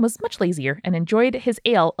Gorham was much lazier and enjoyed his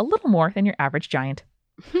ale a little more than your average giant.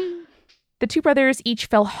 The two brothers each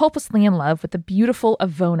fell hopelessly in love with the beautiful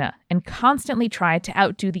Avona and constantly tried to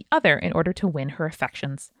outdo the other in order to win her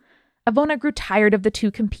affections. Avona grew tired of the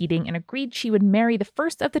two competing and agreed she would marry the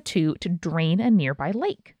first of the two to drain a nearby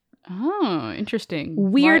lake. Oh, interesting.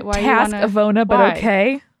 Weird task, Avona, but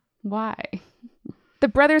okay. Why? The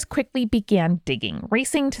brothers quickly began digging,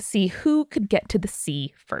 racing to see who could get to the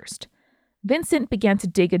sea first. Vincent began to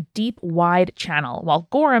dig a deep, wide channel, while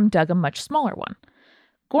Gorham dug a much smaller one.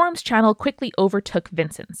 Gorham's channel quickly overtook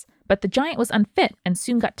Vincent's, but the giant was unfit and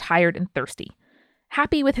soon got tired and thirsty.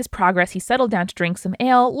 Happy with his progress, he settled down to drink some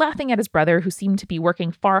ale, laughing at his brother, who seemed to be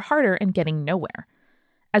working far harder and getting nowhere.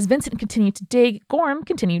 As Vincent continued to dig, Gorham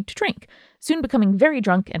continued to drink, soon becoming very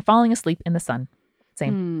drunk and falling asleep in the sun.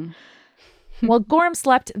 Same. While Gorham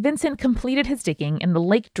slept, Vincent completed his digging and the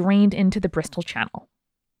lake drained into the Bristol Channel.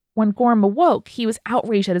 When Gorham awoke, he was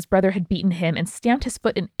outraged that his brother had beaten him and stamped his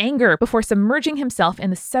foot in anger before submerging himself in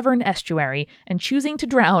the Severn estuary and choosing to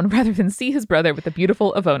drown rather than see his brother with the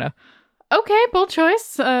beautiful Avona. Okay, bold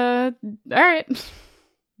choice. All right.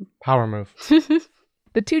 Power move.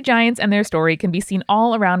 The two giants and their story can be seen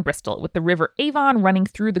all around Bristol, with the River Avon running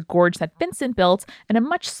through the gorge that Vincent built and a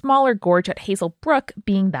much smaller gorge at Hazel Brook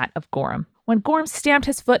being that of Gorham. When Gorham stamped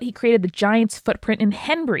his foot, he created the giant's footprint in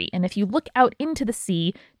Henbury, and if you look out into the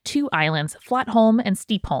sea, two islands, Flatholm and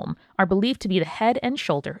Steepholm, are believed to be the head and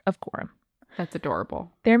shoulder of Gorham. That's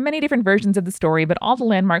adorable. There are many different versions of the story, but all the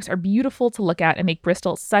landmarks are beautiful to look at and make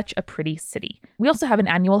Bristol such a pretty city. We also have an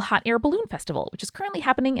annual hot air balloon festival, which is currently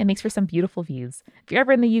happening and makes for some beautiful views. If you're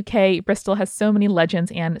ever in the UK, Bristol has so many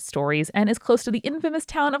legends and stories and is close to the infamous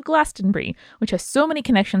town of Glastonbury, which has so many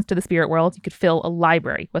connections to the spirit world you could fill a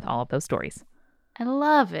library with all of those stories. I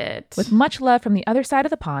love it. With much love from the other side of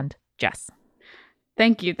the pond, Jess.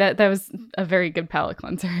 Thank you. That was a very good palate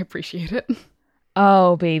cleanser. I appreciate it.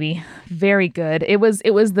 Oh, baby. Very good. It was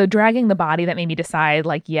the dragging the body that made me decide,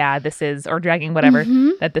 like, yeah, this is, or dragging whatever,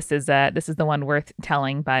 that this is the one worth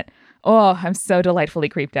telling. But, oh, I'm so delightfully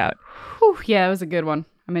creeped out. Whew, yeah, it was a good one.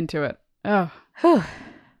 I'm into it. Oh.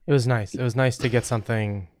 It was nice. It was nice to get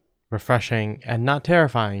something refreshing and not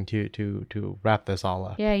terrifying to wrap this all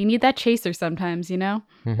up. Yeah, you need that chaser sometimes, you know?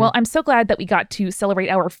 Well, I'm so glad that we got to celebrate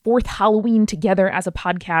our 4th Halloween together as a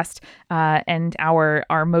podcast and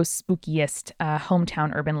our most spookiest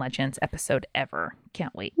Hometown Urban Legends episode ever.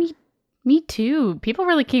 Can't wait. Me too. People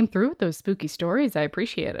really came through with those spooky stories. I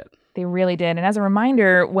appreciate it. They really did. And as a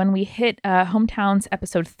reminder, when we hit Hometowns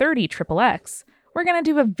episode 30 XXX, we're going to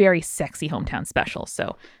do a very sexy hometown special.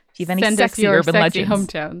 So if you have any sexy urban legends,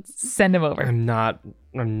 hometowns, send them over. I'm not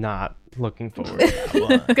looking forward to that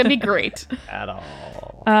one. It's going to be great. At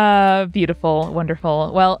all. Beautiful.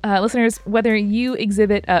 Wonderful. Well, listeners, whether you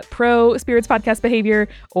exhibit pro Spirits Podcast behavior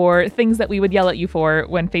or things that we would yell at you for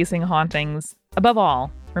when facing hauntings, above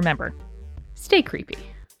all, remember, stay creepy.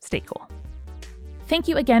 Stay cool. Thank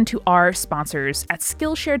you again to our sponsors. At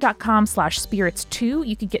Skillshare.com/spirits2,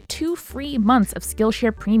 you could get 2 free months of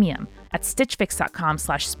Skillshare Premium. At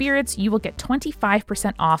StitchFix.com/spirits, you will get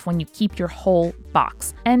 25% off when you keep your whole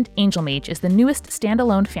box. And Angel Mage is the newest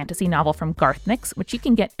standalone fantasy novel from Garth Nix, which you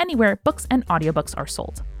can get anywhere books and audiobooks are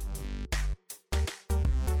sold.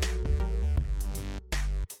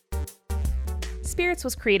 Spirits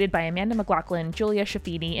was created by Amanda McLaughlin, Julia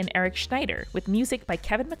Shafini, and Eric Schneider, with music by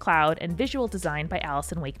Kevin MacLeod and visual design by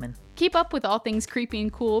Allison Wakeman. Keep up with all things creepy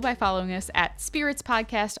and cool by following us at Spirits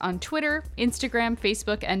Podcast on Twitter, Instagram,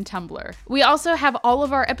 Facebook, and Tumblr. We also have all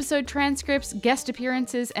of our episode transcripts, guest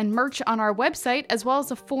appearances, and merch on our website, as well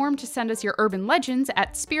as a form to send us your urban legends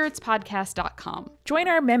at spiritspodcast.com. Join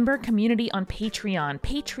our member community on Patreon,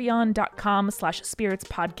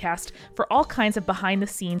 patreon.com/spiritspodcast, for all kinds of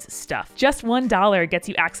behind-the-scenes stuff. Just $1 gets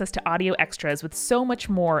you access to audio extras with so much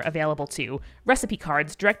more available too. Recipe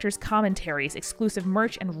cards, director's commentaries, exclusive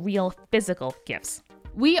merch, and real physical gifts.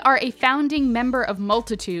 We are a founding member of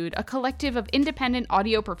Multitude, a collective of independent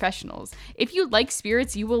audio professionals. If you like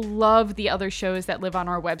Spirits, you will love the other shows that live on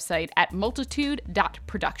our website at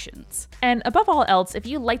multitude.productions. And above all else, if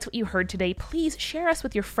you liked what you heard today, please share us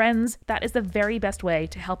with your friends. That is the very best way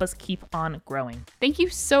to help us keep on growing. Thank you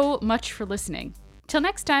so much for listening. Till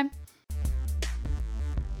next time.